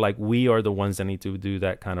feel like we are the ones that need to do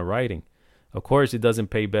that kind of writing. Of course, it doesn't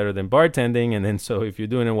pay better than bartending, and then so if you're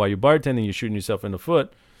doing it while you're bartending, you're shooting yourself in the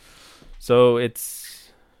foot. So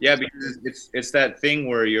it's because it's that thing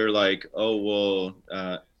where you're like, oh well,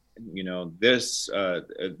 this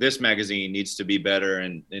magazine needs to be better,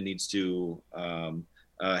 and it needs to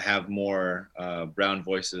have more brown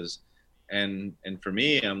voices, and for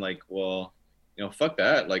me, I'm like, well, fuck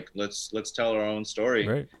that. Like, let's tell our own story.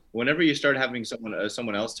 Right. Whenever you start having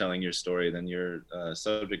someone else telling your story, then you're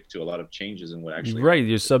subject to a lot of changes in what actually right.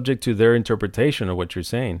 You're subject to their interpretation of what you're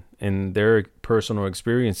saying, and their personal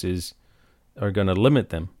experiences are going to limit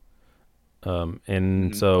them.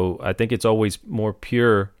 So I think it's always more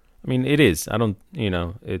pure. I mean, it is. I don't.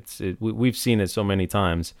 We've seen it so many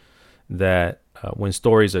times that when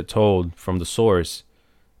stories are told from the source,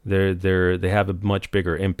 they have a much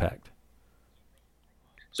bigger impact.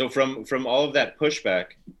 So from all of that pushback,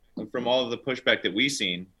 from all of the pushback that we've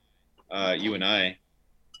seen, you and I,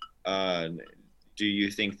 do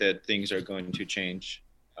you think that things are going to change?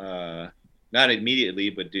 Not immediately,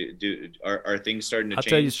 but are things starting to change? I'll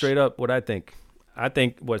tell you straight up what I think. I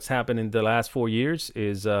think what's happened in the last 4 years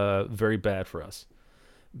is very bad for us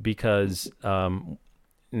because, for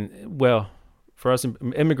us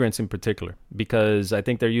immigrants in particular, because I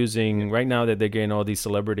think they're using right now that they're getting all these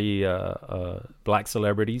celebrity, black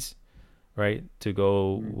celebrities, right, to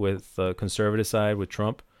go with the conservative side with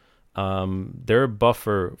Trump. They're a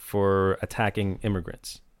buffer for attacking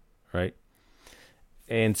immigrants, right?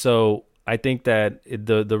 And so I think that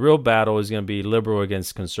the real battle is going to be liberal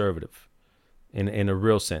against conservative in a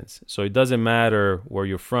real sense. So it doesn't matter where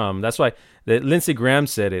you're from. That's why Lindsey Graham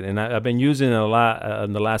said it, and I've been using it a lot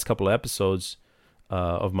in the last couple of episodes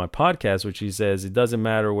of my podcast, which he says it doesn't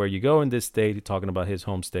matter where you go in this state, talking about his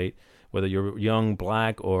home state, whether you're young,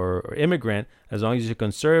 black, or immigrant, as long as you're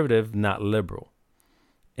conservative, not liberal.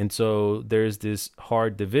 And so there's this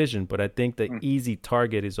hard division, but I think the easy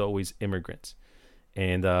target is always immigrants.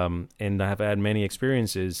 And I have had many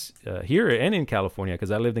experiences here and in California, because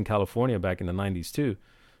I lived in California back in the 90s too,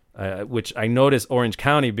 which I noticed Orange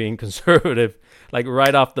County being conservative, like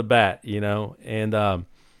right off the bat, and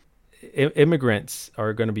immigrants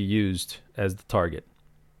are going to be used as the target.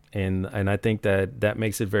 And I think that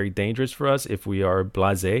makes it very dangerous for us if we are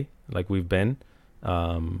blasé, like we've been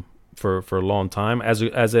for a long time as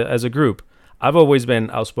a group. I've always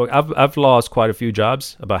been outspoken. I've lost quite a few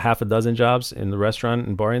jobs, about half a dozen jobs in the restaurant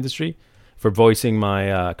and bar industry, for voicing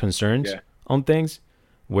my concerns on things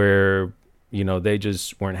where they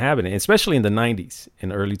just weren't having it, especially in the 90s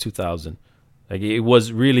and early 2000. Like, it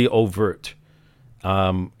was really overt.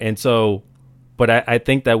 And so, but I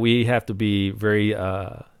think that we have to be very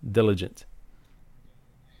diligent.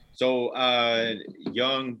 So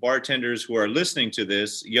young bartenders who are listening to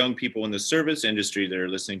this, young people in the service industry that are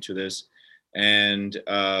listening to this, and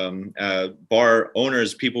bar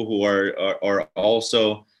owners, people who are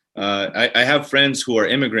also, I have friends who are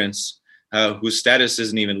immigrants whose status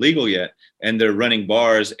isn't even legal yet, and they're running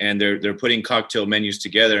bars, and they're putting cocktail menus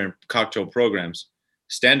together and cocktail programs.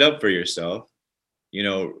 Stand up for yourself,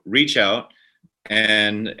 reach out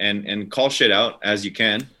and call shit out as you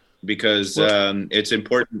can, because it's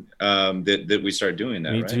important that we start doing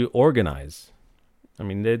that. We need to organize. I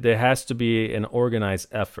mean, there has to be an organized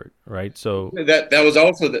effort, right? So that was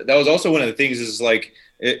also one of the things is like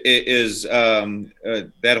that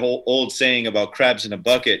whole old saying about crabs in a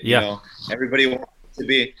bucket. Everybody wants to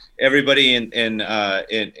be in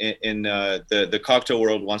the cocktail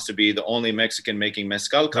world wants to be the only Mexican making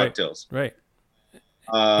mezcal cocktails. Right.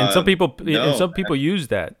 And some people use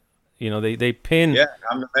that. They pin. Yeah,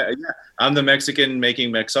 I'm the Mexican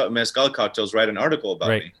making mezcal cocktails. Write an article about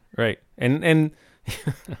me. Right. And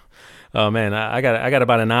oh man, I got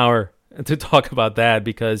about an hour to talk about that,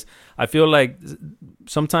 because I feel like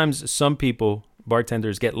sometimes some people,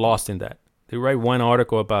 bartenders, get lost in that. They write one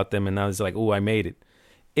article about them, and now it's like, oh, I made it.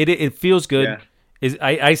 It feels good. Yeah.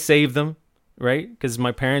 I save them, right? Because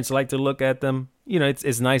my parents like to look at them.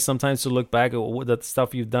 It's nice sometimes to look back at the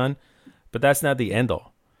stuff you've done, but that's not the end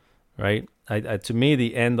all, right? To me,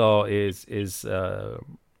 the end all is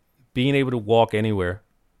being able to walk anywhere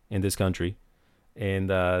in this country and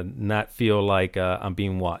not feel like I'm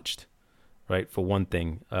being watched, right? For one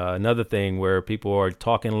thing. Another thing where people are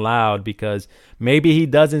talking loud because maybe he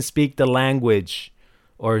doesn't speak the language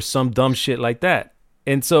or some dumb shit like that.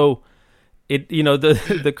 And so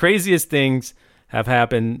the craziest things have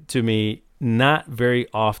happened to me, not very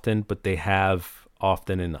often, but they have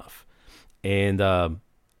often enough. And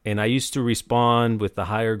I used to respond with the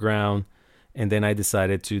higher ground And then I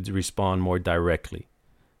decided to respond more directly.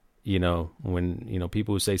 When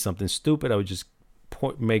people would say something stupid, I would just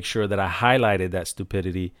make sure that I highlighted that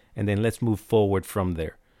stupidity, and then let's move forward from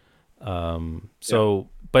there.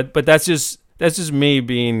 But that's just me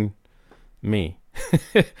being me.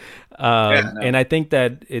 And I think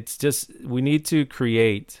that it's just, we need to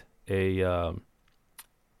create an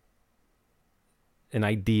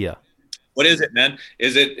idea. What is it, man?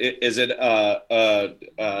 Is it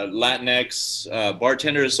Latinx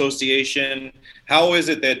Bartender Association? How is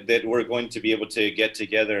it that we're going to be able to get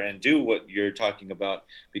together and do what you're talking about?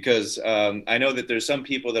 Because I know that there's some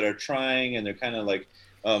people that are trying, and they're kind of like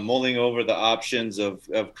mulling over the options of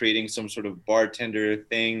creating some sort of bartender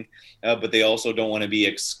thing, but they also don't want to be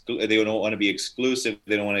they don't want to be exclusive.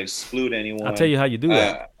 They don't want to exclude anyone. I'll tell you how you do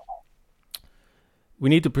that. We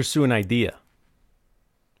need to pursue an idea.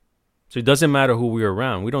 So it doesn't matter who we're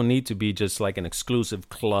around. We don't need to be just like an exclusive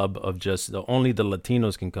club of just only the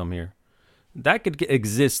Latinos can come here. That could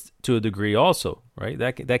exist to a degree also, right?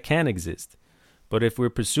 That can exist. But if we're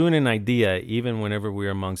pursuing an idea, even whenever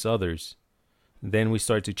we're amongst others, then we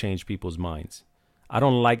start to change people's minds. I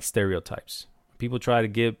don't like stereotypes. People try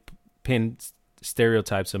to pin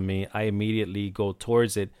stereotypes of me. I immediately go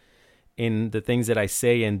towards it in the things that I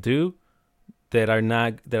say and do that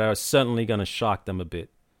are certainly going to shock them a bit.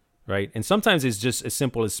 Right. And sometimes it's just as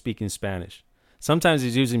simple as speaking Spanish. Sometimes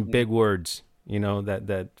it's using big words,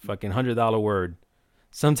 that fucking $100 word.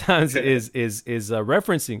 Sometimes is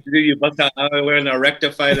referencing. You bust out we're going to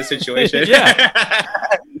rectify the situation. Yeah.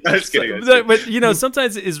 I was kidding. But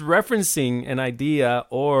sometimes it's referencing an idea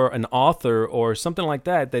or an author or something like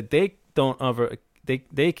that they don't ever,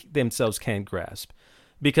 they themselves can't grasp,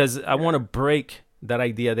 because I want to break that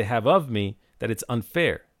idea they have of me, that it's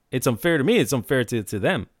unfair. It's unfair to me. It's unfair to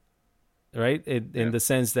them. Right. In the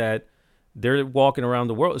sense that they're walking around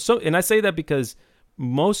the world. So, and I say that because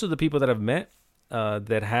most of the people that I've met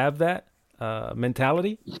that have that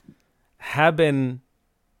mentality have been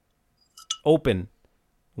open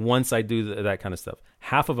once I do that kind of stuff.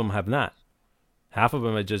 Half of them have not. Half of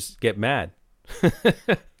them just get mad.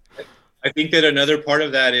 I think that another part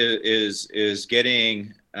of that is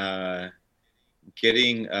getting Latinx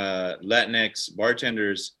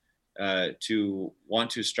bartenders to want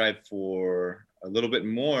to strive for a little bit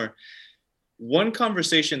more. One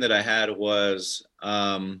conversation that I had was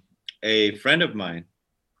a friend of mine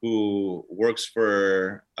who works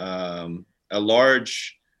for a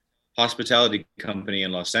large hospitality company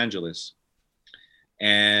in Los Angeles.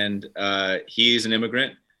 And he's an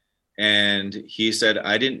immigrant. And he said,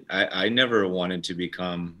 I never wanted to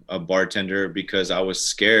become a bartender because I was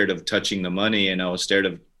scared of touching the money, and I was scared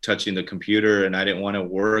of touching the computer, and I didn't want to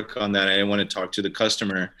work on that. I didn't want to talk to the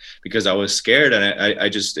customer because I was scared. And I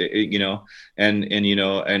just, and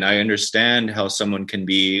I understand how someone can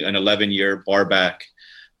be an 11-year bar back.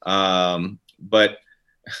 But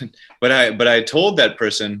I told that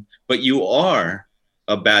person, but you are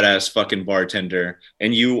a badass fucking bartender,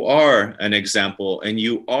 and you are an example, and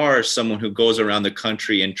you are someone who goes around the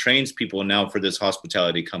country and trains people now for this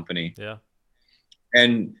hospitality company. Yeah.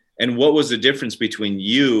 And what was the difference between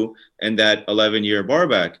you and that 11-year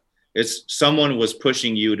barback? It's someone was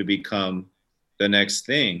pushing you to become the next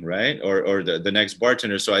thing, right? Or the next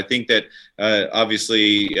bartender. So I think that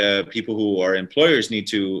obviously people who are employers need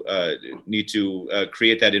to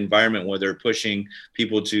create that environment where they're pushing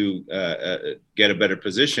people to get a better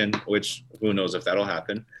position, which who knows if that'll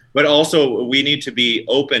happen. But also we need to be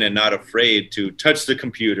open and not afraid to touch the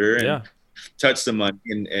computer and touch the money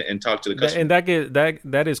and talk to the customer. And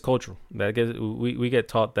that is cultural. We get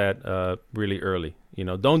taught that really early.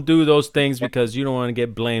 Don't do those things because you don't want to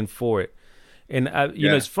get blamed for it. And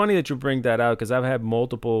it's funny that you bring that out, because I've had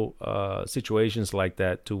multiple situations like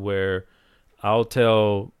that, to where I'll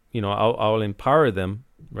tell, I'll empower them,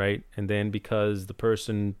 right? And then because the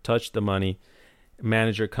person touched the money,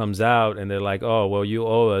 manager comes out and they're like, "Oh, well, you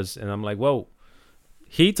owe us." And I'm like, "Whoa,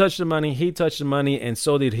 he touched the money, and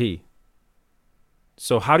so did he.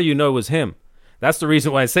 So how do you know it was him?" That's the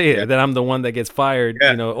reason why I say it, that I'm the one that gets fired,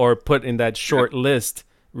 or put in that short list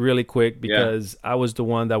really quick, because I was the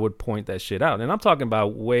one that would point that shit out. And I'm talking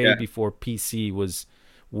about way before PC was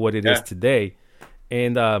what it is today.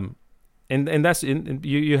 And that's,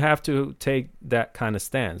 you have to take that kind of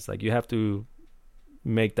stance. Like, you have to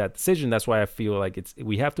make that decision. That's why I feel like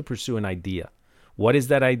we have to pursue an idea. What is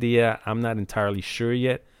that idea? I'm not entirely sure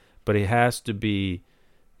yet, but it has to be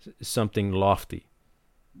something lofty,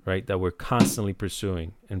 right? That we're constantly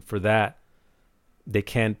pursuing. And for that, they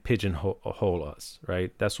can't pigeonhole us,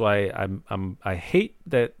 right? That's why I hate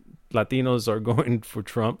that Latinos are going for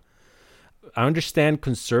Trump. I understand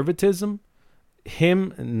conservatism,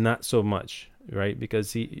 him, not so much, right?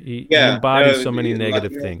 Because he embodies so many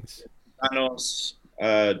negative things. Latinos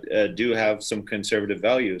do have some conservative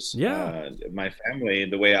values. Yeah. My family,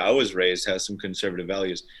 the way I was raised, has some conservative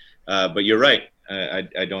values. But you're right.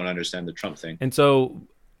 I don't understand the Trump thing. And so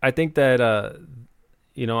I think that, I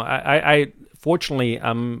fortunately,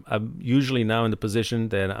 I'm usually now in the position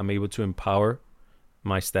that I'm able to empower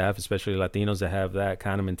my staff, especially Latinos that have that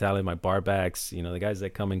kind of mentality. My barbacks, the guys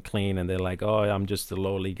that come in clean and they're like, "Oh, I'm just a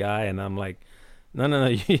lowly guy," and I'm like, "No,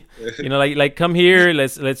 like come here,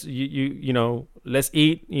 let's let's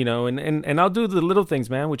eat, and I'll do the little things,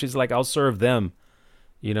 man, which is like I'll serve them,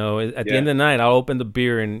 at the end of the night, I'll open the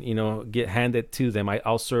beer and get handed to them.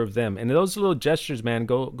 I'll serve them, and those little gestures, man,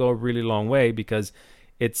 go a really long way, because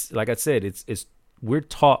it's like I said, it's we're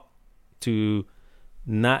taught to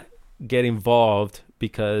not get involved,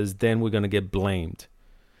 because then we're going to get blamed.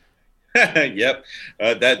 Yep.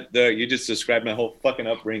 You just described my whole fucking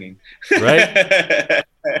upbringing. Right?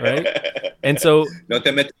 Right? And so... No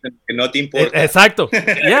te metes en que no te importa. Exacto.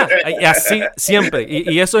 Yeah. Así siempre.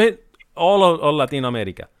 Y eso es all of Latin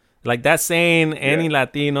America. Like that saying, any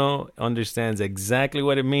Latino understands exactly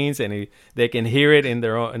what it means, and they can hear it in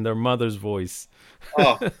their mother's voice.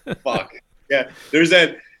 Oh, fuck. Yeah. There's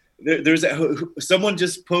someone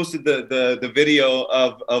just posted the video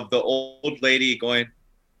of the old lady going,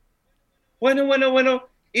 bueno,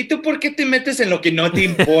 ¿y tú por qué te metes en lo que no te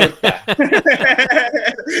importa?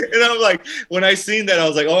 And I'm like, when I seen that, I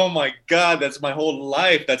was like, oh my God, that's my whole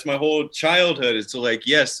life. That's my whole childhood. It's like,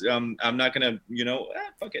 yes, I'm not going to,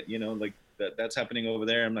 fuck it. Like that's happening over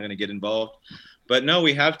there. I'm not going to get involved. But no,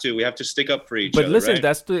 we have to stick up for each other. But listen, right?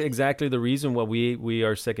 That's exactly the reason why we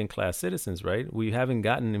are second-class citizens, right? We haven't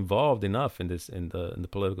gotten involved enough in the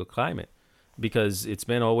political climate, because it's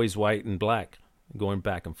been always white and black going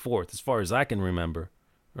back and forth, as far as I can remember,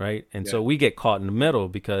 right? And so we get caught in the middle,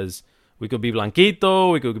 because we could be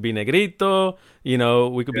blanquito, we could be negrito,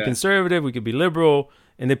 we could be conservative, we could be liberal,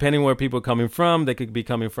 and depending where people are coming from, they could be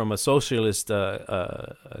coming from a socialist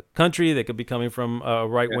country, they could be coming from a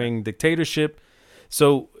right-wing dictatorship.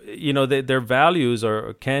 So, their values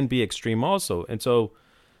can be extreme also. And so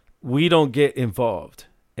we don't get involved.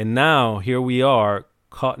 And now here we are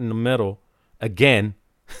caught in the middle again.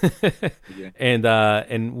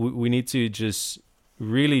 And we need to just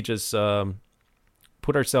really just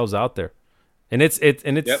put ourselves out there. And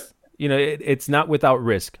it's not without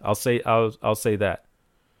risk. I'll say that.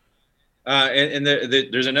 And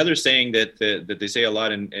there's another saying that they say a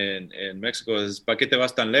lot in Mexico is "¿Pa qué te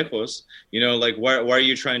vas tan lejos?" Like why are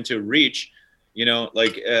you trying to reach?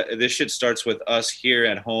 This shit starts with us here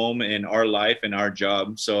at home in our life and our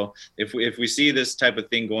job. So if we see this type of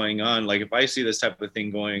thing going on, like if I see this type of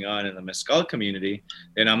thing going on in the Mezcal community,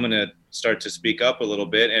 then I'm gonna start to speak up a little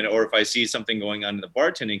bit. Or if I see something going on in the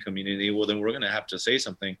bartending community, well, then we're gonna have to say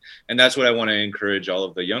something. And that's what I want to encourage all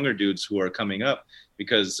of the younger dudes who are coming up.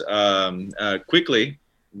 Because quickly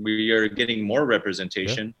we are getting more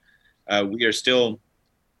representation. We are still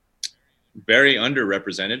very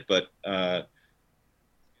underrepresented, but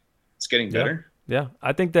it's getting better. Yeah,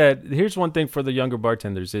 I think that here's one thing for the younger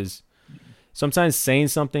bartenders is sometimes saying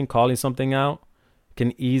something, calling something out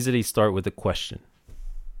can easily start with a question.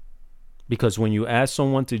 Because when you ask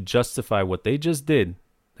someone to justify what they just did,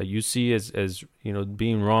 that you see as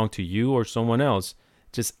being wrong to you or someone else,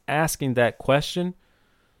 just asking that question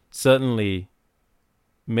suddenly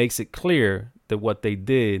makes it clear that what they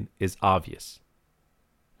did is obvious,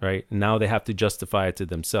 right? Now they have to justify it to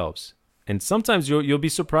themselves. And sometimes you'll be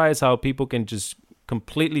surprised how people can just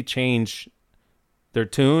completely change their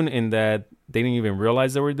tune in that they didn't even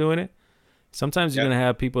realize they were doing it. Sometimes you're going to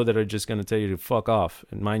have people that are just going to tell you to fuck off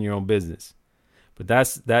and mind your own business. But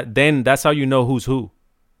that's how you know who's who.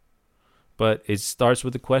 But it starts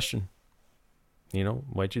with a question.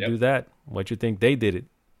 Why'd you do that? Why'd you think they did it?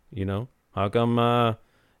 How come,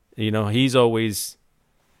 he's always,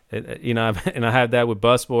 and I have that with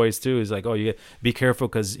busboys too. It's like, oh, you be careful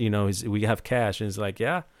because, we have cash. And it's like,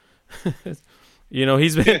 yeah,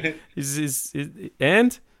 he's been,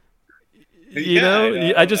 and,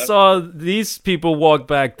 I just saw these people walk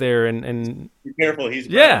back there and be careful. He's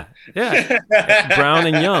brown. Yeah. Brown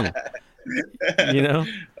and young,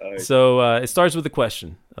 So it starts with a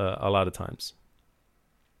question a lot of times.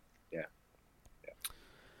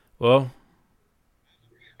 Well,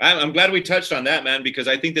 I'm glad we touched on that, man, because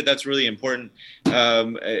I think that that's really important.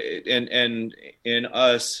 And in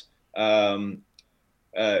us, one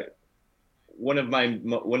of my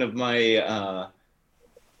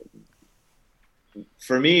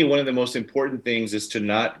for me, one of the most important things is to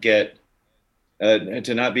not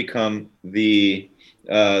become the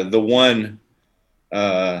one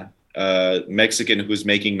Mexican who's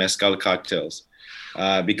making mezcal cocktails.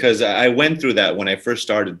 Because I went through that when I first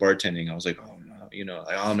started bartending. I was like, oh no,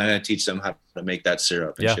 I'm not gonna teach them how to make that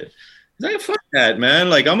syrup and shit. Like, fuck that, man.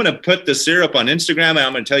 Like, I'm gonna put the syrup on Instagram and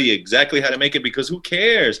I'm gonna tell you exactly how to make it, because who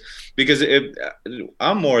cares? Because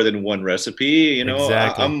I'm more than one recipe,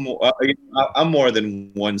 Exactly. I'm more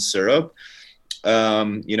than one syrup.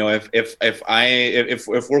 If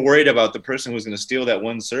we're worried about the person who's going to steal that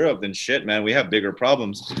one syrup, then shit, man, we have bigger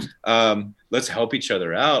problems. Let's help each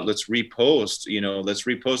other out. Let's repost,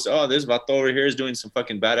 oh, this vato over here is doing some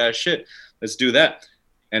fucking badass shit. Let's do that.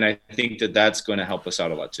 And I think that's going to help us out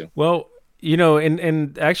a lot too. Well,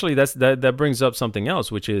 and actually that brings up something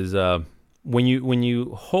else, which is when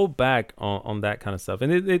you hold back on that kind of stuff,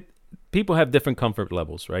 and people have different comfort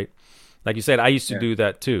levels, right? Like you said, I used to do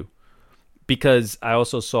that too. Because I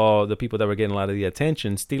also saw the people that were getting a lot of the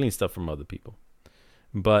attention stealing stuff from other people.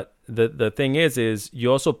 But the thing is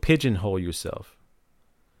you also pigeonhole yourself.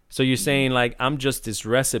 So you're saying, like, I'm just this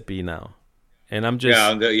recipe now. And I'm just...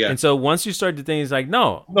 Yeah. And so once you start to think, it's like,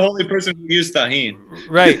 no. I'm the only person who used tahini.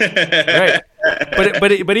 Right.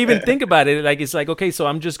 But even think about it. Like, it's like, okay, so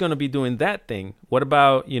I'm just going to be doing that thing. What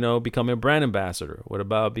about, becoming a brand ambassador? What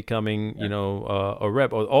about becoming, a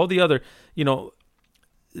rep? Or all the other,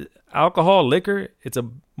 alcohol, liquor, it's a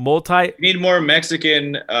we need more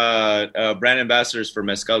Mexican brand ambassadors for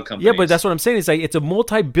mezcal companies. Yeah, but that's what I'm saying. It's like, it's a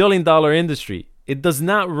multi-billion-dollar industry. It does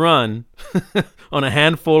not run on a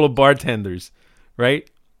handful of bartenders, right?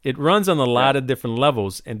 It runs on a lot of different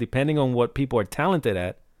levels, and depending on what people are talented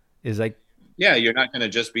at, is like... Yeah, you're not going to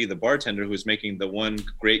just be the bartender who's making the one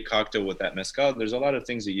great cocktail with that mezcal. There's a lot of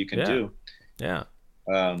things that you can do. Yeah.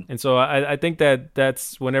 And so I think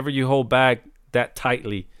that's whenever you hold back that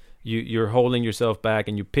tightly, you're holding yourself back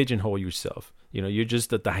and you pigeonhole yourself. You're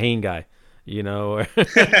just the tahini guy. I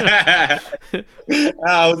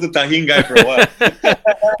was the tahini guy for what?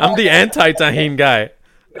 I'm the anti-tahini guy.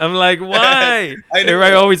 I'm like, why?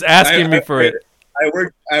 They're always asking me for it.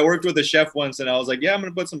 I worked with a chef once, and I was like, yeah, I'm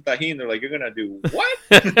gonna put some tahini. They're like, you're gonna do what?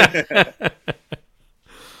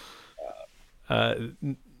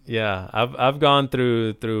 Yeah, I've gone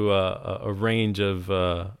through a range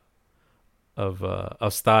of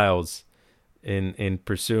styles in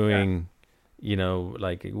pursuing,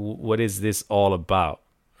 like, what is this all about,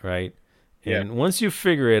 right? And once you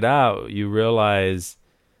figure it out, you realize,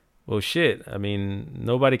 well, shit, I mean,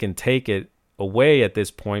 nobody can take it away at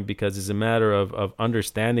this point, because it's a matter of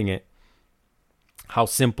understanding it, how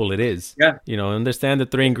simple it is. Understand the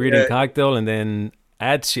 3-ingredient cocktail and then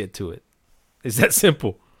add shit to it. It's that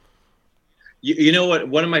simple. You know what?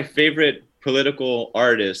 One of my favorite political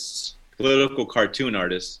cartoon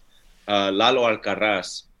artists, Lalo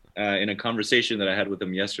Alcaraz, in a conversation that I had with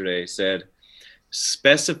him yesterday, said,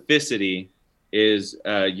 specificity is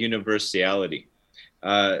universality.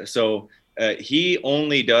 So he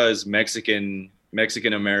only does Mexican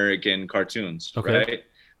American cartoons, right?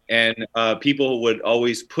 And people would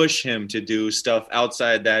always push him to do stuff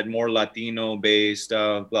outside that, more Latino-based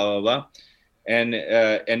stuff, blah, blah, blah. And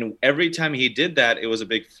every time he did that, it was a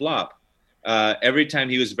big flop. Every time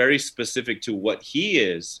he was very specific to what he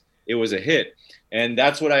is, it was a hit. And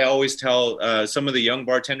that's what I always tell some of the young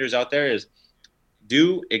bartenders out there is,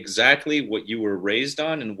 do exactly what you were raised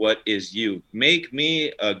on and what is you. Make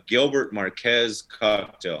me a Gilberto Marquez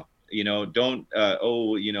cocktail. Don't, I'm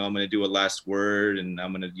going to do a last word and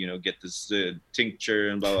I'm going to, get this tincture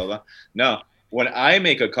and blah, blah, blah. No. When I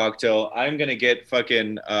make a cocktail, I'm gonna get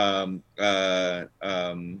fucking what do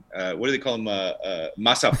they call them?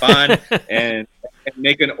 Mazapan, and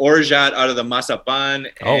make an orgeat out of the mazapan.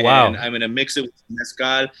 Oh wow! And I'm gonna mix it with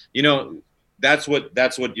mezcal. That's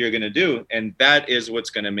what you're gonna do, and that is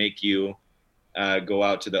what's gonna make you go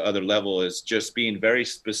out to the other level. Is just being very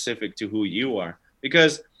specific to who you are,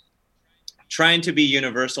 because trying to be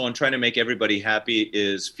universal and trying to make everybody happy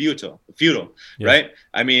is futile, right?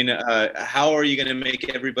 I mean, how are you going to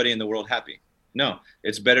make everybody in the world happy? No,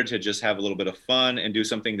 it's better to just have a little bit of fun and do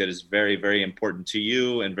something that is very, very important to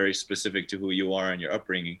you and very specific to who you are and your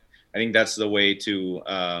upbringing. I think that's the way to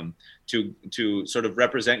sort of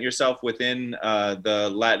represent yourself within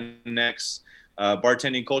the Latinx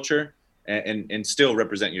bartending culture and still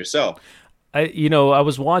represent yourself. I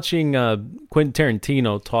was watching Quentin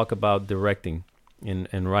Tarantino talk about directing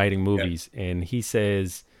and writing movies, and he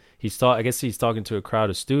says I guess he's talking to a crowd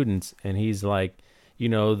of students, and he's like,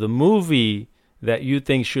 the movie that you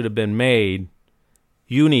think should have been made,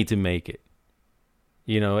 you need to make it.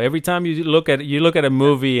 Every time you look at a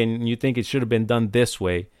movie and you think it should have been done this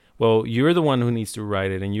way, well, you're the one who needs to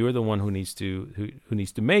write it, and you're the one who needs to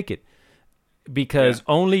make it. because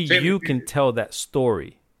only you can tell that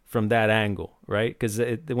story from that angle, right? Because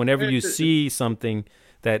whenever you see something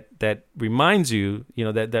that reminds you,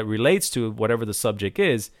 that relates to whatever the subject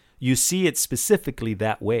is, you see it specifically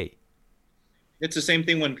that way. It's the same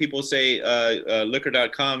thing when people say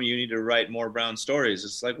liquor.com, you need to write more brown stories.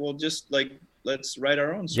 It's like, well, just like, let's write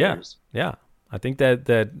our own stories. Yeah. I think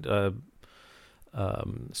that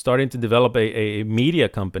starting to develop a media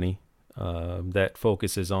company that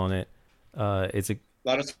focuses on it. It's a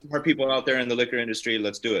lot of smart people out there in the liquor industry.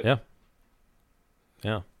 Let's do it.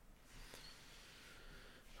 Yeah.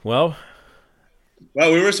 Well,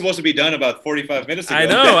 we were supposed to be done about 45 minutes ago. I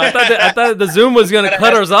know. I thought the Zoom was going to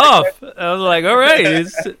cut us off. I was like, all right.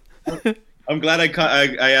 I'm glad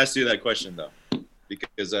I asked you that question, though,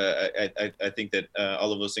 because I think that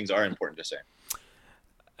all of those things are important to say.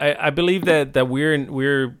 I believe that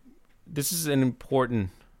this is an important,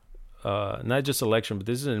 not just election, but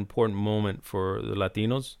this is an important moment for the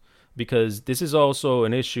Latinos, because this is also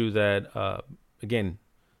an issue that, again,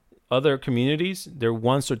 other communities, they're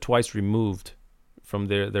once or twice removed from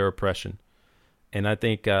their oppression. And I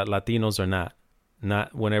think Latinos are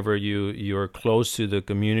not whenever you're close to the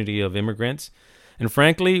community of immigrants. And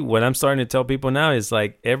frankly, what I'm starting to tell people now is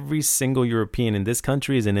like every single European in this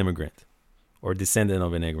country is an immigrant or descendant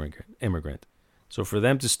of an immigrant. So for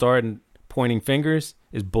them to start pointing fingers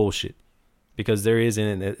is bullshit, because there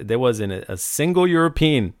wasn't a single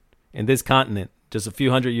European in this continent just a few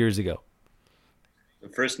hundred years ago. The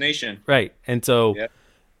First Nation. Right. And so,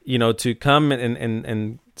 to come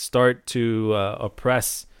and start to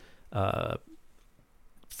oppress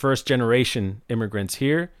first generation immigrants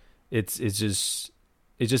here, it's just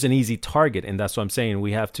an easy target. And that's what I'm saying.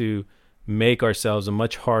 We have to make ourselves a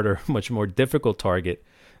much harder, much more difficult target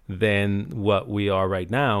than what we are right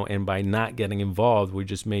now. And by not getting involved, we're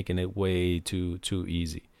just making it way too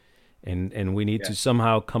easy. And we need to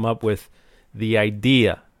somehow come up with the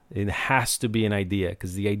idea. It has to be an idea,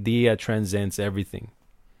 because the idea transcends everything.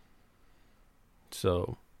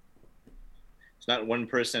 So it's not one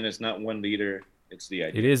person, it's not one leader, it's the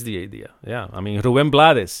idea. It is the idea. Yeah. I mean, Rubén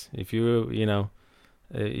Blades, if you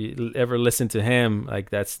ever listen to him, like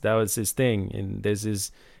that was his thing. And there's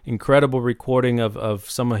this incredible recording of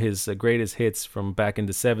some of his greatest hits from back in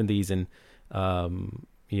the 70s. And,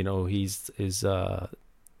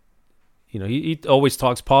 he always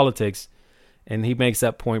talks politics. And he makes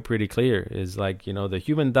that point pretty clear. Is like, the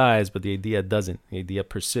human dies, but the idea doesn't. The idea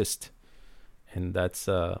persists. And that's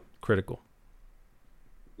critical.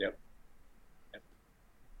 Yep.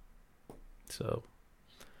 So,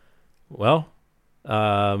 well,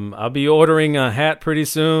 I'll be ordering a hat pretty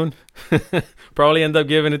soon. Probably end up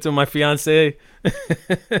giving it to my fiance.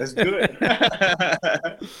 Let's do it.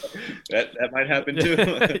 that might happen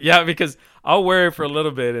too. Yeah, because I'll wear it for a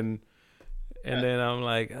little bit and then I'm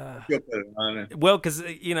like, well, because,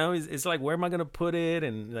 it's like, where am I going to put it?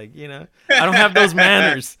 And like, I don't have those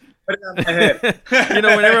manners. Put it on my head.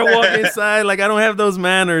 Whenever I walk inside, like, I don't have those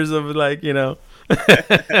manners of like,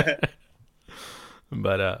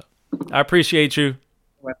 But I appreciate you.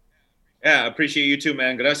 Yeah, I appreciate you too,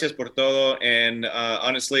 man. Gracias por todo. And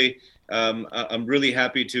honestly, I'm really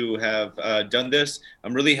happy to have done this.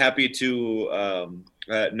 I'm really happy to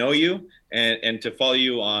know you and to follow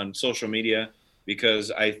you on social media,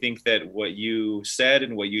 because I think that what you said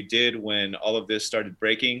and what you did when all of this started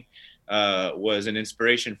breaking was an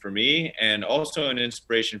inspiration for me, and also an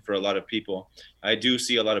inspiration for a lot of people. I do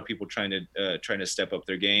see a lot of people trying to step up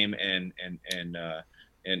their game and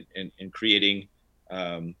creating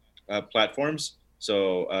platforms.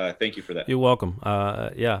 So thank you for that. You're welcome.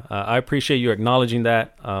 I appreciate you acknowledging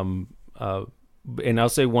that. And I'll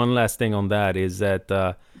say one last thing on that is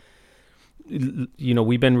that,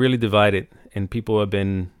 we've been really divided, and people have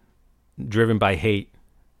been driven by hate.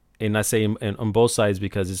 And I say on both sides,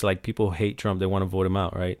 because it's like people hate Trump. They want to vote him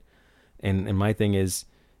out, right? And my thing is,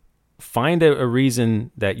 find a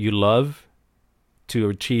reason that you love to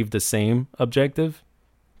achieve the same objective,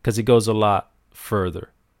 because it goes a lot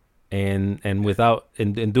further. And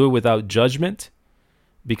do it without judgment,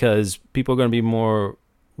 because people are going to be more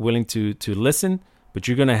willing to listen, but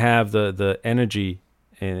you're going to have the energy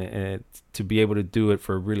and to be able to do it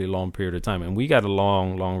for a really long period of time. And we got a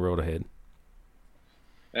long road ahead.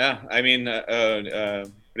 Yeah, I mean,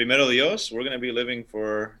 primero Dios, we're going to be living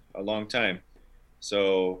for a long time.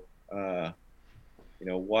 So,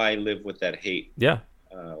 why live with that hate? Yeah.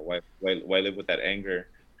 Why live with that anger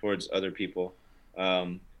towards other people?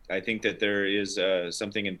 I think that there is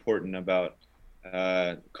something important about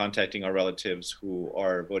contacting our relatives who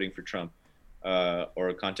are voting for Trump,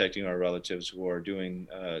 or contacting our relatives who are doing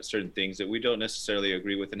certain things that we don't necessarily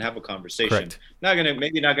agree with, and have a conversation. Correct.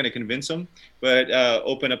 Maybe not gonna convince them, but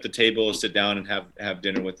open up the table, sit down, and have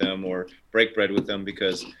dinner with them or break bread with them,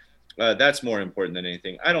 because that's more important than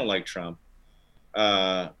anything. I don't like Trump,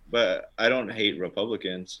 but I don't hate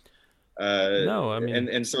Republicans. No, I mean,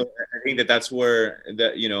 and so I think that's where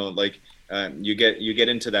that you get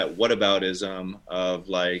into that whataboutism of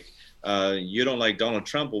like. You don't like Donald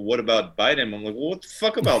Trump. Well, what about Biden? I'm like, well, what the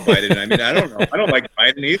fuck about Biden? I mean, I don't know. I don't like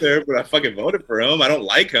Biden either, but I fucking voted for him. I don't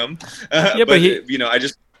like him. Yeah, but he, I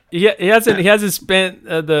just he hasn't spent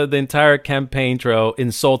the entire campaign trail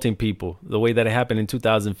insulting people the way that it happened in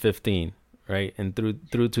 2015, right, and through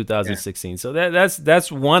 2016. Yeah. So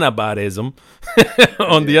that's one aboutism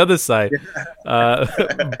on the other side.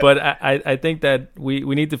 But I think that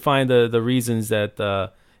we need to find the reasons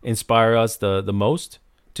that inspire us the most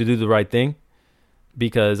to do the right thing,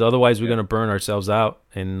 because otherwise we're going to burn ourselves out,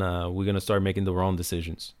 and we're going to start making the wrong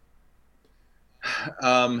decisions.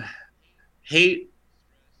 Hate,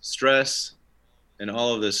 stress, and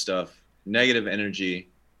all of this stuff, negative energy,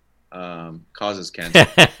 causes cancer.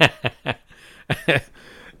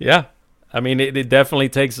 Yeah, I mean, it definitely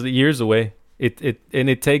takes the years away. It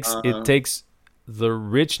takes the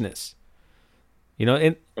richness,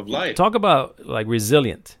 of life. Talk about like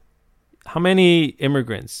resilient. How many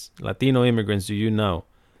immigrants, Latino immigrants, do you know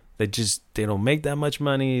that they don't make that much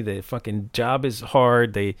money? Their fucking job is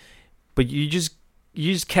hard. But you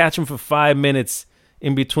just catch them for 5 minutes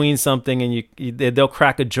in between something, and they'll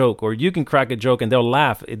crack a joke, or you can crack a joke and they'll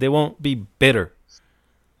laugh. They won't be bitter.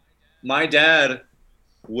 My dad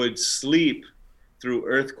would sleep through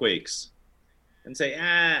earthquakes and say,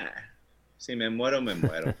 si me muero, me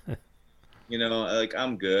muero. Like,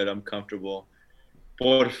 I'm good, I'm comfortable.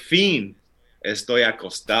 Por fin estoy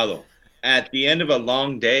acostado. At the end of a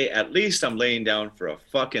long day, at least I'm laying down for a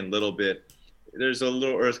fucking little bit. There's a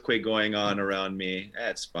little earthquake going on around me.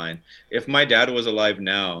 That's fine. If my dad was alive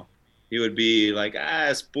now, he would be like,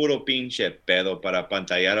 es puro pinche pedo para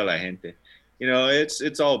pantallar a la gente.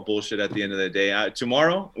 It's all bullshit at the end of the day.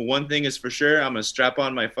 Tomorrow, one thing is for sure, I'm going to strap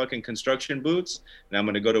on my fucking construction boots and I'm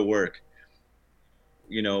going to go to work.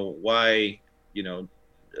 Why,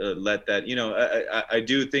 let that, I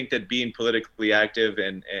do think that being politically active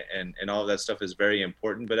and all of that stuff is very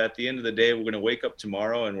important, but at the end of the day, we're going to wake up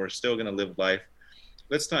tomorrow and we're still going to live life.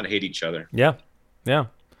 Let's not hate each other. Yeah.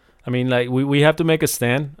 I mean, like, we have to make a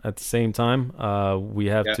stand at the same time. We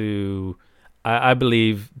have to, I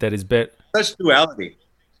believe that is better. Such duality.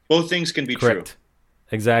 Both things can be correct. True.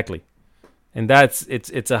 Exactly. And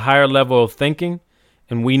it's a higher level of thinking,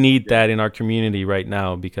 and we need that in our community right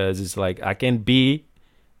now, because it's like, I can be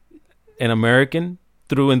an American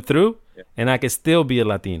through and through, and I can still be a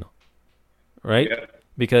Latino, right? Yeah.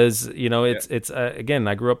 Because it's again,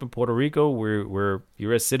 I grew up in Puerto Rico. We're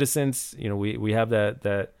U.S. citizens. We have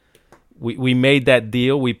that we made that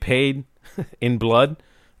deal. We paid in blood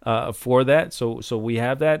for that. So we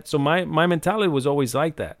have that. So my mentality was always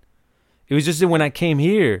like that. It was just that when I came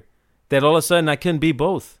here, that all of a sudden I couldn't be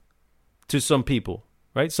both to some people.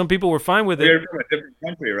 Right, some people were fine with it. You're from a different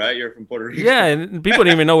country, right? You're from Puerto Rico. Yeah, and people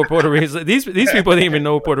didn't even know where Puerto Rico is. These people didn't even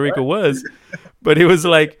know where Puerto Rico was. But it was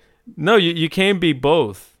like, no, you can't be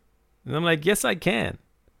both. And I'm like, yes, I can.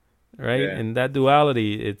 Right, and that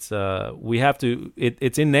duality, it's we have to.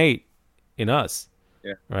 It's innate in us.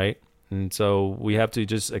 Yeah. Right, and so we have to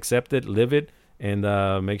just accept it, live it, and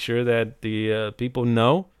make sure that the people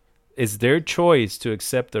know it's their choice to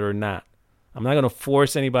accept it or not. I'm not going to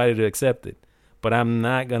force anybody to accept it, but I'm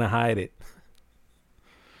not going to hide it.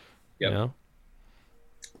 Yep.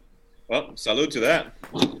 Well, salute to that.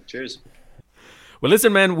 Cheers. Well,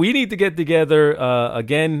 listen, man, we need to get together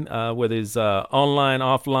again, whether it's online,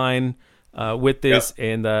 offline, with this,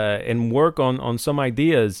 and work on some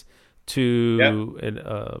ideas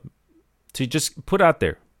to just put out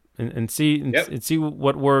there and see and see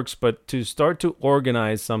what works, but to start to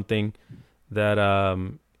organize something that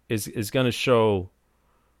is going to show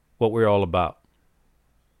what we're all about.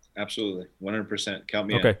 Absolutely. 100%. Count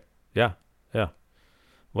me in. Okay. Yeah.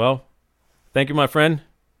 Well, thank you, my friend.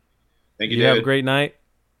 Thank you, You David. have a great night,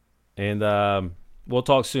 and we'll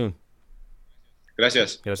talk soon.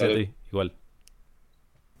 Gracias. Gracias a ti. Igual.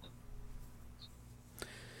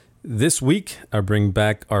 This week, I bring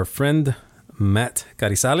back our friend, Matt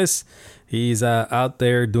Carrizales. He's out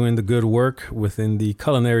there doing the good work within the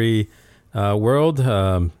culinary world.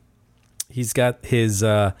 He's got his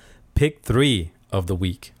pick 3 of the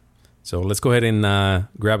week. So let's go ahead and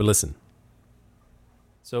grab a listen.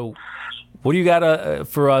 So what do you got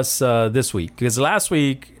for us this week? Because last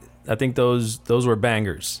week, I think those were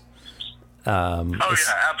bangers. Yeah,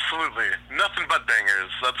 absolutely. Nothing but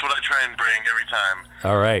bangers. That's what I try and bring every time.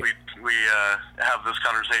 All right. We have this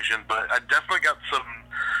conversation, but I definitely got some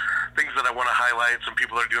things that I want to highlight. Some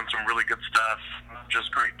people are doing some really good stuff,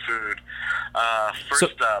 just great food.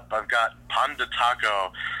 First up, I've got Pan de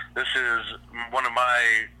Taco. This is one of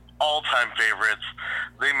my all-time favorites.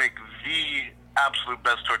 They make the absolute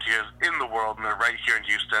best tortillas in the world, and they're right here in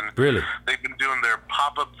Houston. Really? They've been doing their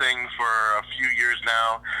pop-up thing for a few years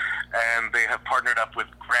now, and they have partnered up with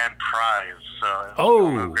Grand Prize. So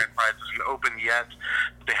Grand Prize isn't open yet.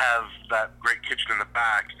 They have that great kitchen in the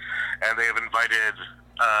back, and they have invited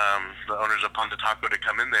the owners of Pan de Taco to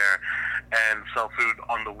come in there and sell food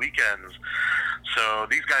on the weekends. So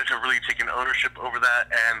these guys have really taken ownership over that,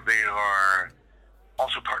 and they are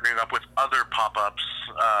also partnering up with other pop-ups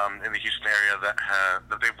in the Houston area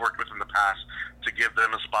that they've worked with in the past to give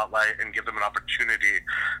them a spotlight and give them an opportunity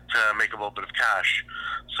to make a little bit of cash.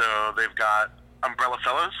 So they've got Umbrella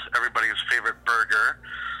Fellas, everybody's favorite burger,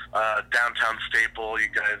 downtown staple. You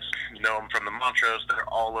guys know them from the Montrose. They're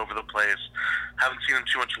all over the place. Haven't seen them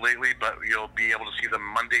too much lately, but you'll be able to see them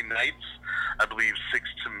Monday nights, I believe 6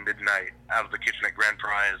 to midnight, out of the kitchen at Grand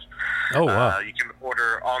Prize. Oh, wow. You can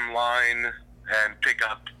order online and pick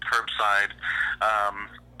up curbside.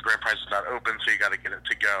 Grand Prize is not open, so you got to get it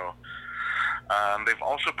to go. They've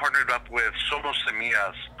also partnered up with Somos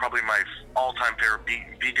Semillas, probably my all-time favorite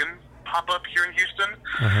vegan pop-up here in Houston.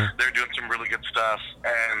 They're doing some really good stuff,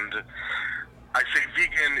 and I say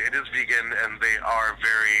vegan, it is vegan, and they are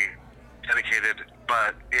very dedicated,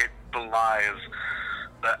 but it belies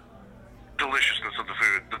the deliciousness of the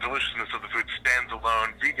food. The deliciousness of the food stands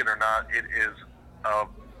alone. Vegan or not, it is a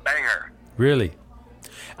banger. Really?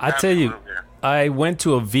 I tell you, I went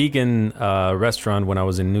to a vegan restaurant when I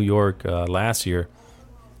was in New York last year,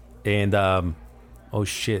 and oh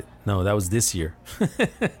shit, no, that was this year,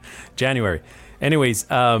 January. Anyways,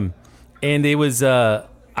 and it was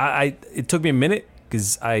it took me a minute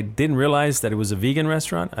because I didn't realize that it was a vegan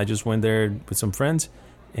restaurant. I just went there with some friends,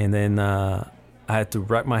 and then I had to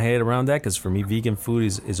wrap my head around that because for me, vegan food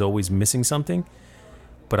is always missing something.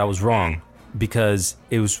 But I was wrong, because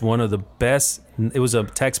it was one of the best. It was a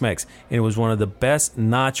Tex-Mex, and it was one of the best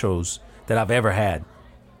nachos that I've ever had.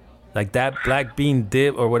 Like that black bean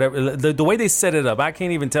dip or whatever. The way they set it up, I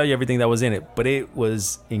can't even tell you everything that was in it, but it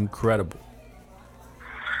was incredible.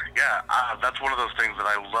 Yeah, that's one of those things that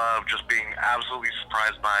I love, just being absolutely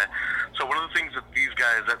surprised by. So one of the things that these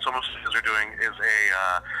guys at Somos Semillas are doing is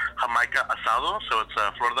a Jamaica asado. So it's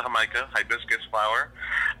Flor de Jamaica, hibiscus flower,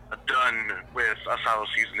 done with asado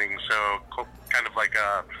seasoning. So kind of like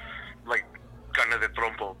carne de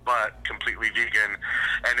trompo, but completely vegan.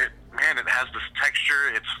 And it has this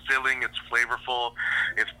texture. It's filling. It's flavorful.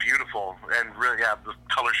 It's beautiful, and really, the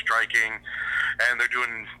color striking. And they're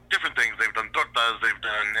doing different things. They've done tortas. They've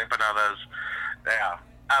done empanadas. Yeah,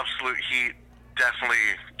 absolute heat. Definitely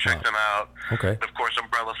check them out. Okay. Of course,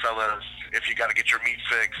 Umbrella Fellas, if you got to get your meat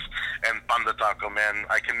fix, and Pan de Taco, man.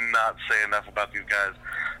 I cannot say enough about these guys.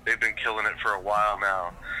 They've been killing it for a while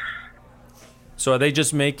now. So are they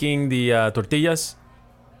just making the tortillas?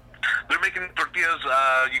 They're making tortillas.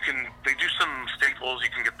 They do some staples. You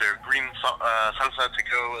can get their green salsa to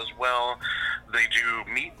go as well. They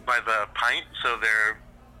do meat by the pint. So their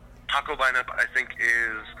taco lineup, I think,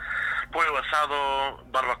 is pollo asado,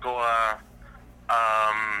 barbacoa,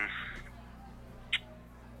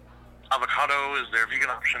 avocado is their vegan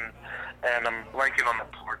option, and I'm blanking on the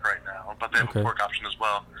pork right now, but they have a pork option as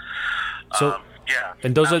well. So yeah,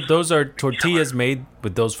 and those are tortillas made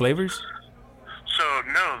with those flavors? So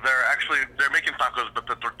no, they're making tacos, but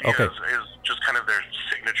the tortillas is just kind of their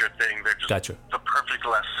signature thing. They're just the perfect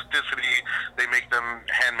elasticity. They make them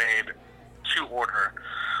handmade to order.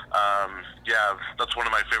 That's one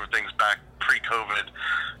of my favorite things back pre-COVID,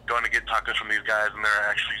 going to get tacos from these guys, and they're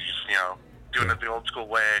actually just, doing it the old school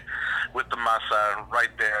way with the masa right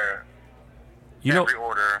there. Every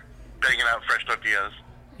order, banging out fresh tortillas.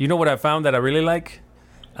 You know what I found that I really like?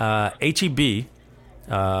 H-E-B,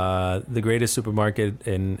 the greatest supermarket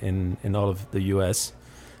in all of the U.S.,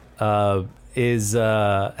 has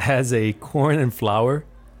a corn and flour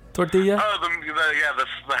tortilla. Oh,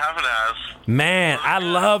 the half and ass. Man, I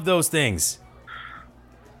love those things.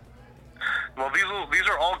 Well, these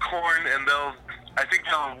are all corn, and I think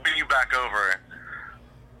they'll win you back over.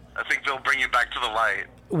 I think they'll bring you back to the light.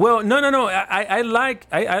 Well, no.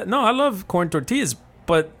 I love corn tortillas,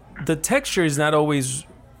 but the texture is not always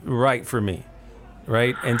right for me,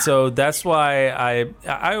 right? And so that's why I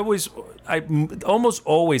almost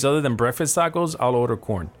always, other than breakfast tacos, I'll order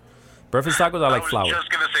corn. Breakfast tacos, I like flour. I was just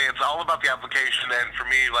gonna say it's always all about the application, and for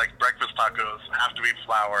me, like, breakfast tacos have to be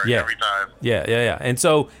flour every time. Yeah. And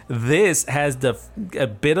so this has a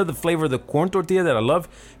bit of the flavor of the corn tortilla that I love,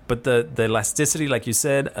 but the elasticity, like you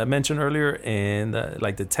said, I mentioned earlier, and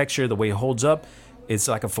like the texture, the way it holds up, it's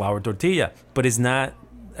like a flour tortilla, but it's not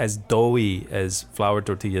as doughy as flour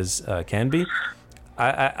tortillas can be.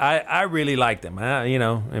 I really like them.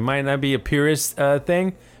 It might not be a purist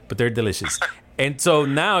thing, but they're delicious. And so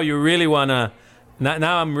now you really wanna.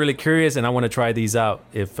 Now I'm really curious, and I want to try these out.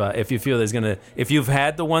 If you feel if you've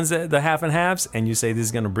had the ones the half and halves, and you say this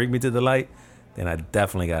is gonna bring me to the light, then I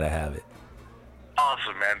definitely gotta have it.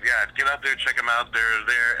 Awesome, man. Yeah, get out there, check them out. They're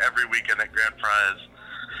there every weekend at Grand Prize.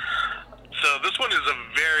 So this one is a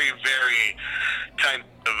very, very kind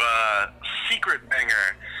of secret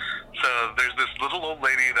banger. So there's this little old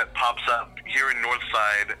lady that pops up here in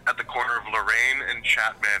Northside at the corner of Lorraine and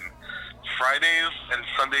Chapman, Fridays and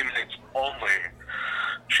Sunday nights only.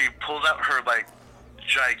 She pulls out her like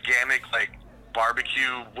gigantic like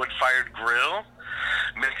barbecue wood-fired grill,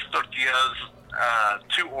 makes tortillas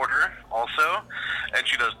to order also, and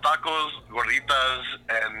she does tacos, gorditas,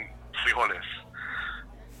 and frijoles.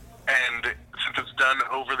 And since it's done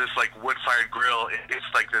over this like wood-fired grill, it's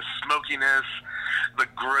like this smokiness. The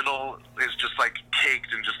griddle is just like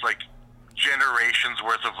caked in just like generations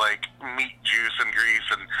worth of like meat juice and grease,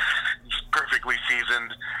 and just perfectly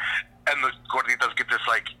seasoned. And the gorditas get this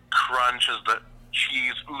like crunch as the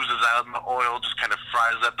cheese oozes out and the oil just kind of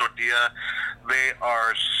fries that tortilla. They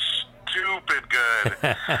are stupid good.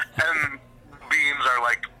 And beans are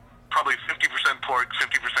like probably 50% pork,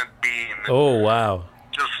 50% bean. Oh wow.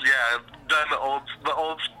 Just done the old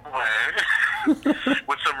school way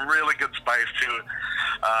with some really good spice too.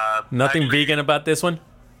 Nothing vegan about this one?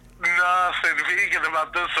 Nothing vegan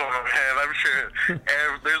about this one, man. I'm sure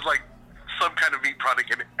there's like some kind of meat product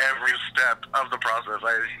in every step of the process,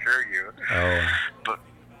 I assure you. Oh. But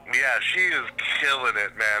yeah, she is killing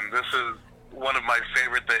it, man. This is one of my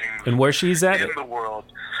favorite things. And where she's at? In the world.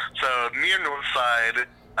 So near Northside,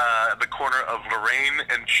 at the corner of Lorraine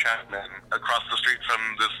and Chapman, across the street from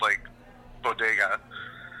this like bodega.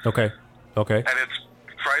 Okay. And it's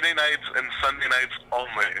Friday nights and Sunday nights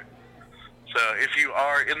only. So if you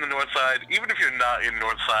are in the North Side, even if you're not in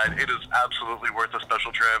North Side, it is absolutely worth a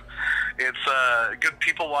special trip. It's good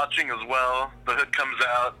people watching as well. The hood comes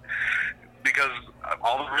out because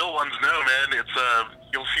all the real ones know, man. It's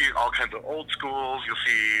you'll see all kinds of old schools. You'll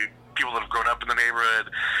see people that have grown up in the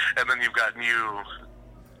neighborhood, and then you've got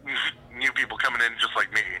new people coming in just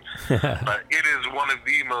like me. But it is one of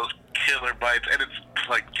the most killer bites, and it's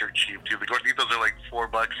like dirt cheap too. The gorditas are like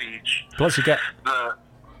 $4 each. Plus you got the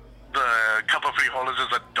cup of frijoles is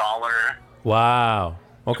 $1. Wow.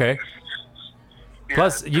 Okay. Yeah,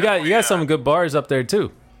 plus you got some good bars up there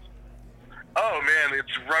too. Oh man,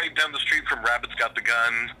 it's right down the street from Rabbit's Got the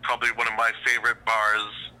Gun, probably one of my favorite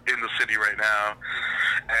bars in the city right now,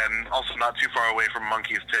 and also not too far away from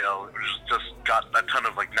Monkey's Tail, which just got a ton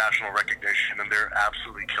of like national recognition, and they're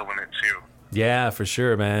absolutely killing it too. Yeah, for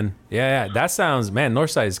sure, man. Yeah, that sounds, man,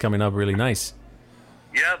 Northside is coming up really nice.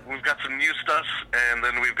 Yeah, we've got some new stuff, and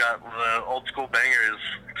then we've got the old school bangers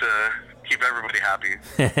to keep everybody happy.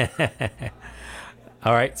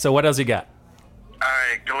 All right, so what else you got? All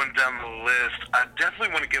right, going down the list, I definitely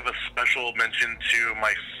want to give a special mention to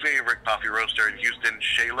my favorite coffee roaster in Houston,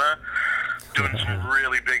 Xela, doing some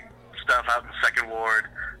really big stuff out in the Second Ward,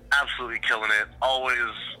 absolutely killing it, always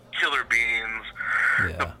killer beans.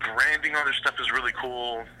 Yeah. The branding on their stuff is really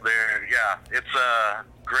cool. It's a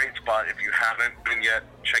great spot. If you haven't been yet,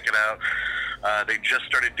 check it out. They just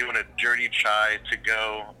started doing a dirty chai to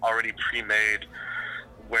go, already pre-made,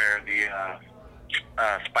 where the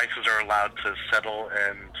spices are allowed to settle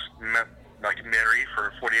and marry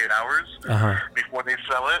for 48 hours before they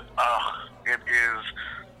sell it. It is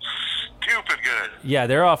stupid good. Yeah,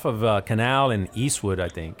 they're off of Canal and Eastwood, I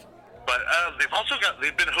think. But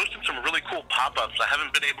they've been hosting some really cool pop-ups. I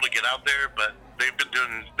haven't been able to get out there, but they've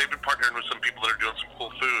been partnering with some people that are doing some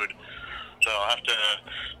cool food. So I'll have to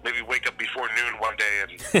maybe wake up before noon one day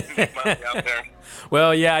and make my way out there.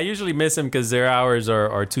 Well, yeah, I usually miss them because their hours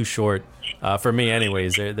are too short. For me,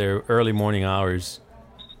 anyways, they're early morning hours.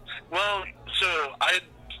 Well, so I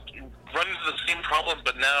run into the same problem,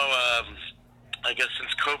 but now I guess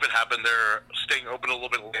since COVID happened, they're staying open a little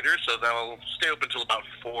bit later, so they'll stay open until about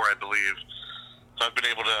 4, I believe. So I've been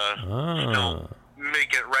able to still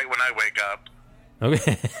make it right when I wake up.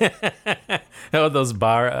 Okay. Oh, those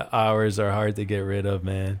bar hours are hard to get rid of,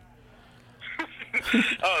 man.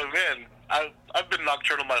 Oh, man. I've been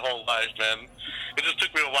nocturnal my whole life, man. It just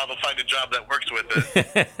took me a while to find a job that works with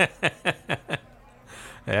it.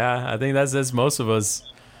 Yeah, I think that's most of us.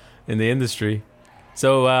 in the industry.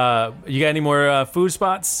 So you got any more food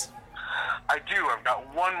spots? I do. I've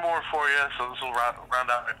got one more for you, so this will round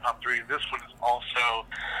out my top three. This one is also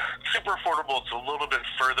super affordable. It's a little bit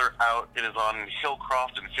further out. It is on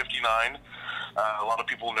Hillcroft and 59. A lot of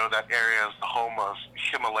people know that area as the home of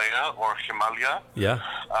Himalaya or Himalaya. Yeah.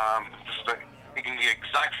 This is in the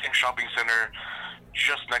exact same shopping center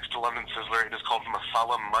just next to London Sizzler. It is called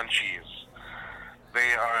Masala Munchies.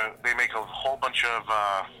 They make a whole bunch of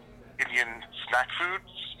Indian snack food,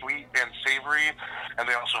 sweet and savory, and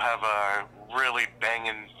they also have a really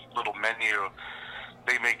banging little menu.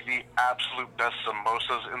 They make the absolute best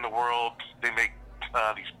samosas in the world. They make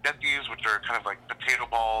these betis, which are kind of like potato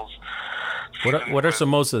balls. What are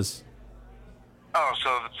samosas? Oh,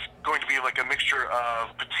 so it's going to be like a mixture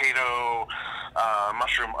of potato,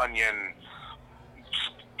 mushroom, onion,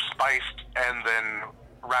 spiced, and then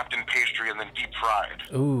wrapped in pastry and then deep fried.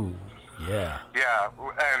 Ooh, yeah. Yeah,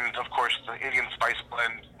 and of course the Indian spice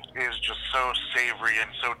blend is just so savory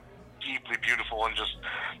and so deeply beautiful and just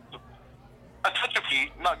a touch of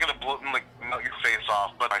heat. Not gonna melt your face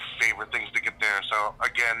off, but my favorite things to get there. So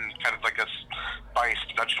again, kind of like a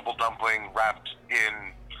spiced vegetable dumpling wrapped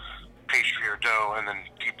in pastry or dough and then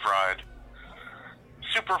deep fried.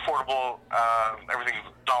 Super affordable. Everything's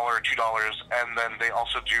 $1, $2, and then they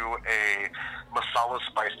also do a masala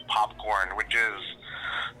spiced popcorn, which is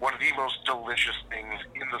one of the most delicious things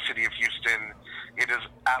in the city of Houston. It is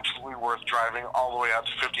absolutely worth driving all the way out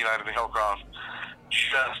to 59 in the Hillcroft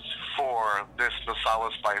just for this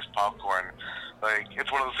masala spiced popcorn. Like,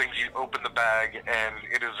 it's one of those things you open the bag and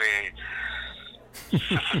it is a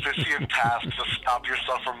Sisyphean task to stop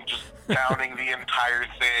yourself from just downing the entire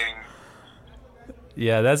thing.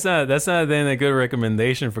 Yeah, that's not then a good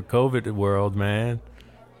recommendation for COVID world, man.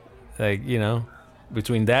 Like, you know,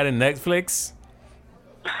 between that and Netflix.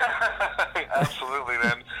 Absolutely,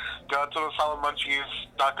 man. Go out to the Masala Munchies,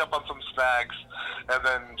 stock up on some snacks, and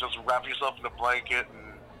then just wrap yourself in a blanket and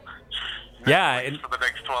for the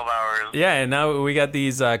next 12 hours. Yeah, and now we got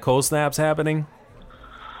these cold snaps happening.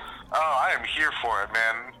 Oh, I am here for it,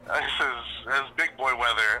 man. This is big boy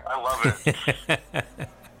weather. I love it.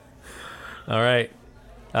 All right.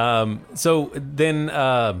 So then,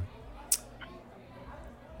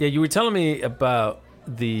 you were telling me about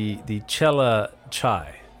the Xela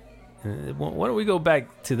chai. Why don't we go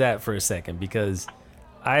back to that for a second? Because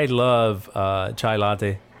I love chai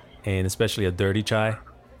latte, and especially a dirty chai.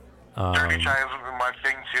 Dirty chai is my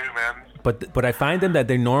thing too, man. But I find them that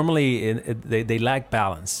they're normally they lack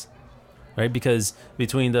balance, right? Because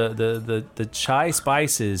between the chai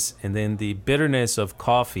spices and then the bitterness of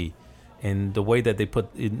coffee and the way that they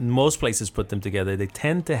most places put them together, they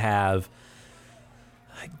tend to have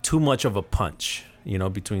like too much of a punch. You know,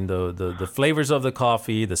 between the flavors of the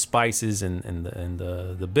coffee, the spices, and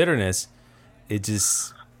the bitterness, I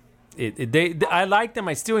like them.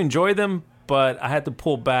 I still enjoy them, but I had to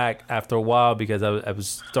pull back after a while because I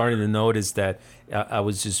was starting to notice that I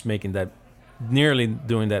was just nearly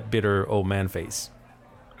doing that bitter old man face.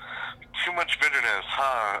 Too much bitterness,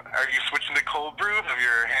 huh? Are you switching to cold brew? Have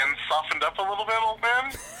your hands softened up a little bit, old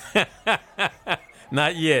man?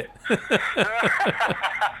 Not yet.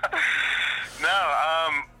 No,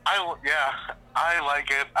 I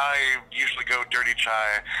like it. I usually go dirty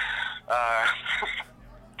chai,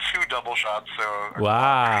 2 double shots. So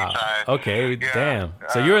wow. Chai. Okay, yeah, damn.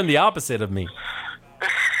 So you're in the opposite of me.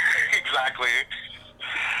 Exactly.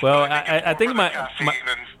 Well, I think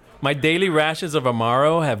my daily rashes of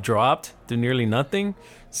Amaro have dropped to nearly nothing,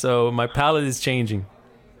 so my palate is changing.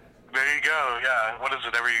 There you go. Yeah. What is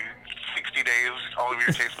it? Every 60 days, all of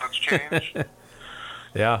your taste buds change.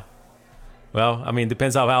 Yeah. Well, I mean,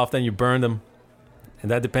 depends how often you burn them,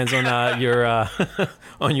 and that depends on your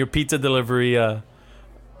on your pizza delivery, or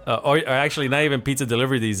actually not even pizza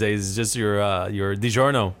delivery these days. It's just your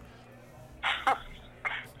DiGiorno.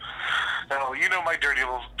 Well, you know my dirty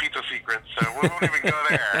little pizza secrets, so we won't even go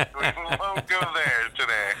there. We won't go there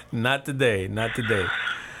today. Not today. Not today.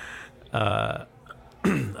 All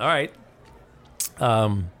right.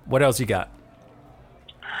 What else you got?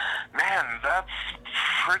 Man, that's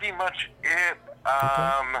pretty much it.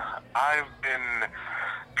 I've been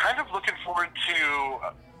kind of looking forward to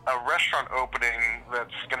a restaurant opening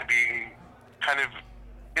that's going to be kind of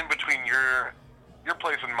in between your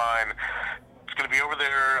place and mine. It's going to be over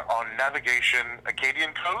there on Navigation,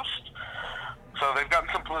 Acadian Coast. So they've gotten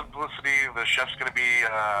some publicity. The chef's going to be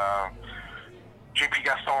JP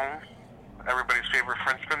Gaston, everybody's favorite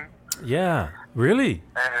Frenchman. Yeah, really?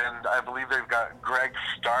 And I believe they've got Greg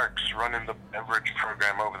Starks running the beverage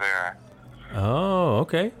program over there. Oh,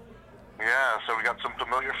 okay. Yeah, so we got some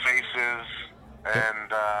familiar faces,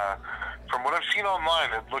 And from what I've seen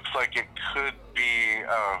online, it looks like it could be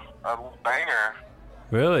a banger.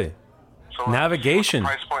 Really? So Navigation.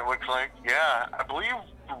 What the price point looks like. Yeah, I believe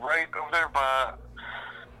right over there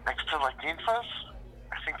next to like Ninfas,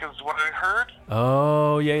 I think is what I heard.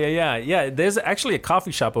 Oh, yeah. There's actually a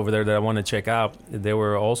coffee shop over there that I want to check out. They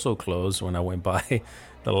were also closed when I went by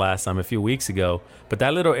the last time, a few weeks ago. But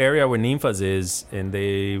that little area where Ninfas is, and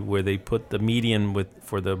where they put the median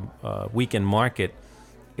for the weekend market,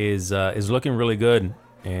 is looking really good.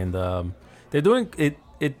 And they're doing it.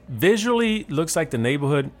 It visually looks like the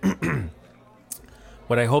neighborhood.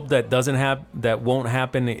 What I hope that won't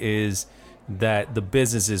happen is that the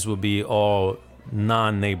businesses will be all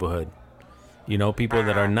non-neighborhood. You know, people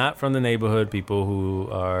that are not from the neighborhood, people who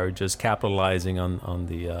are just capitalizing on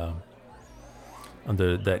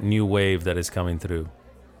that new wave that is coming through.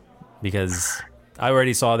 Because I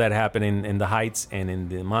already saw that happen in the Heights and in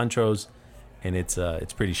the Montrose, and it's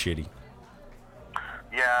pretty shitty.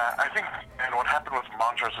 Yeah, I think, and what happened with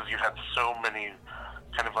Montrose is you had so many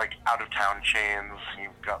kind of like out-of-town chains.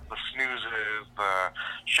 You've got the Snoozes, the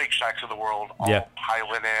Shake Shacks of the world all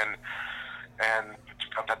piling in, and it's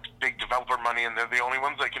got that big developer money, and they're the only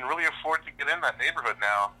ones that can really afford to get in that neighborhood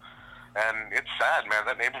now. And it's sad, man.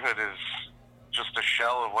 That neighborhood is just a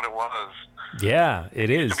shell of what it was. Yeah, it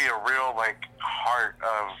is. It used to be a real like heart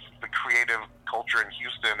of the creative culture in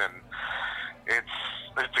Houston, and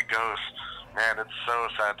it's a ghost. Man, it's so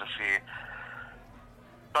sad to see.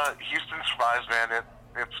 But Houston survives, man.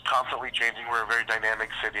 It's constantly changing. We're a very dynamic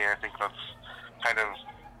city. I think that's kind of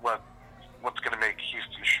what's going to make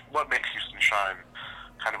Houston, what makes Houston shine,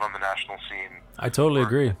 kind of on the national scene. I totally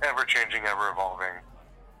agree. Ever changing, ever evolving.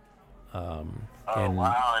 Wow!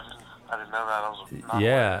 I didn't know that. I was not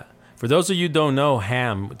aware. For those of you who don't know,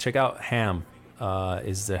 Ham, check out Ham.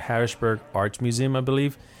 Is the Harrisburg Arts Museum, I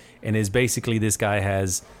believe, and is basically this guy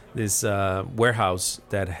has this warehouse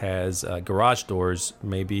that has garage doors,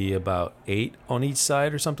 maybe about 8 on each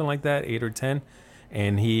side or something like that, 8 or 10,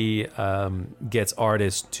 and he gets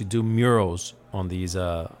artists to do murals on these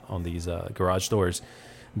garage doors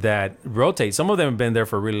that rotate. Some of them have been there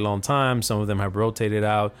for a really long time. Some of them have rotated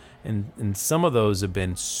out, and some of those have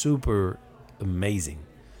been super amazing.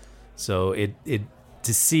 So it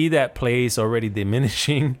to see that place already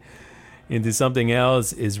diminishing into something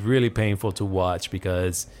else is really painful to watch,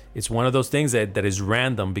 because it's one of those things that is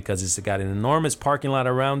random, because it's got an enormous parking lot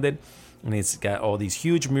around it, and it's got all these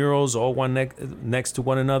huge murals all one next to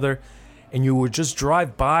one another, and you would just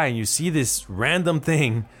drive by and you see this random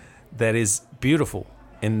thing that is beautiful,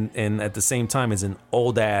 and at the same time is an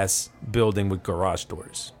old ass building with garage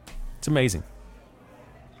doors. It's amazing.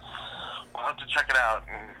 We'll have to check it out.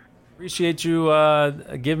 Appreciate you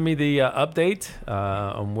giving me the update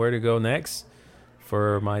on where to go next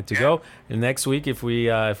for my to go. And next week, if we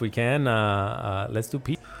can, let's do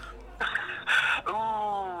pizza.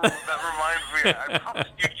 Ooh, that reminds me. I promised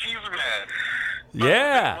you cheese, man.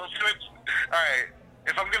 Yeah. All right.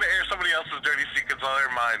 If I'm gonna air somebody else's dirty secrets, I'll air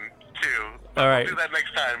mine too. All right. We'll do that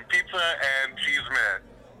next time. Pizza and cheese, man.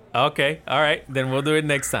 Okay. All right. Then we'll do it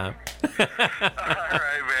next time. All right,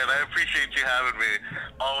 man. I appreciate you having me.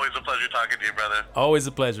 Always a pleasure talking to you, brother. Always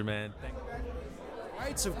a pleasure, man. Thank you.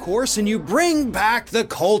 Rights, of course, and you bring back the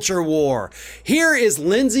culture war. Here is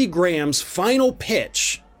Lindsey Graham's final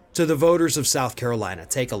pitch to the voters of South Carolina.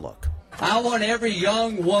 Take a look. I want every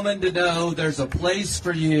young woman to know there's a place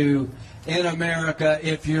for you in America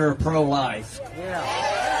if you're pro-life.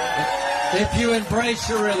 Yeah. If you embrace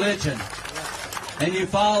your religion. And you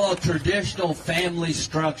follow traditional family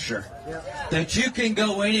structure, that you can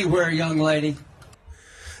go anywhere, young lady.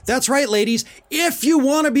 That's right, ladies. If you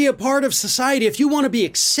want to be a part of society, if you want to be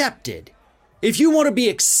accepted,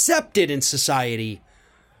 in society,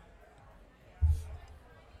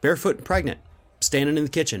 barefoot and pregnant, standing in the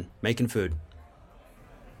kitchen, making food.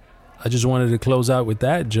 I just wanted to close out with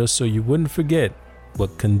that just so you wouldn't forget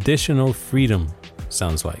what conditional freedom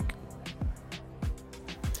sounds like.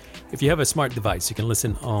 If you have a smart device, you can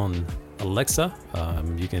listen on Alexa.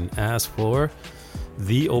 You can ask for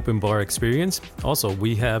the Open Bar Experience. Also,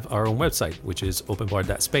 we have our own website, which is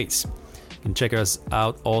openbar.space. You can check us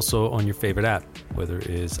out also on your favorite app, whether it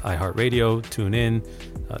is iHeartRadio, TuneIn,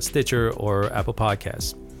 Stitcher, or Apple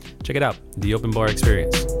Podcasts. Check it out, the Open Bar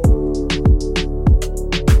Experience.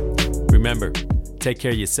 Remember, take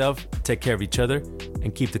care of yourself, take care of each other,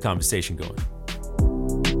 and keep the conversation going.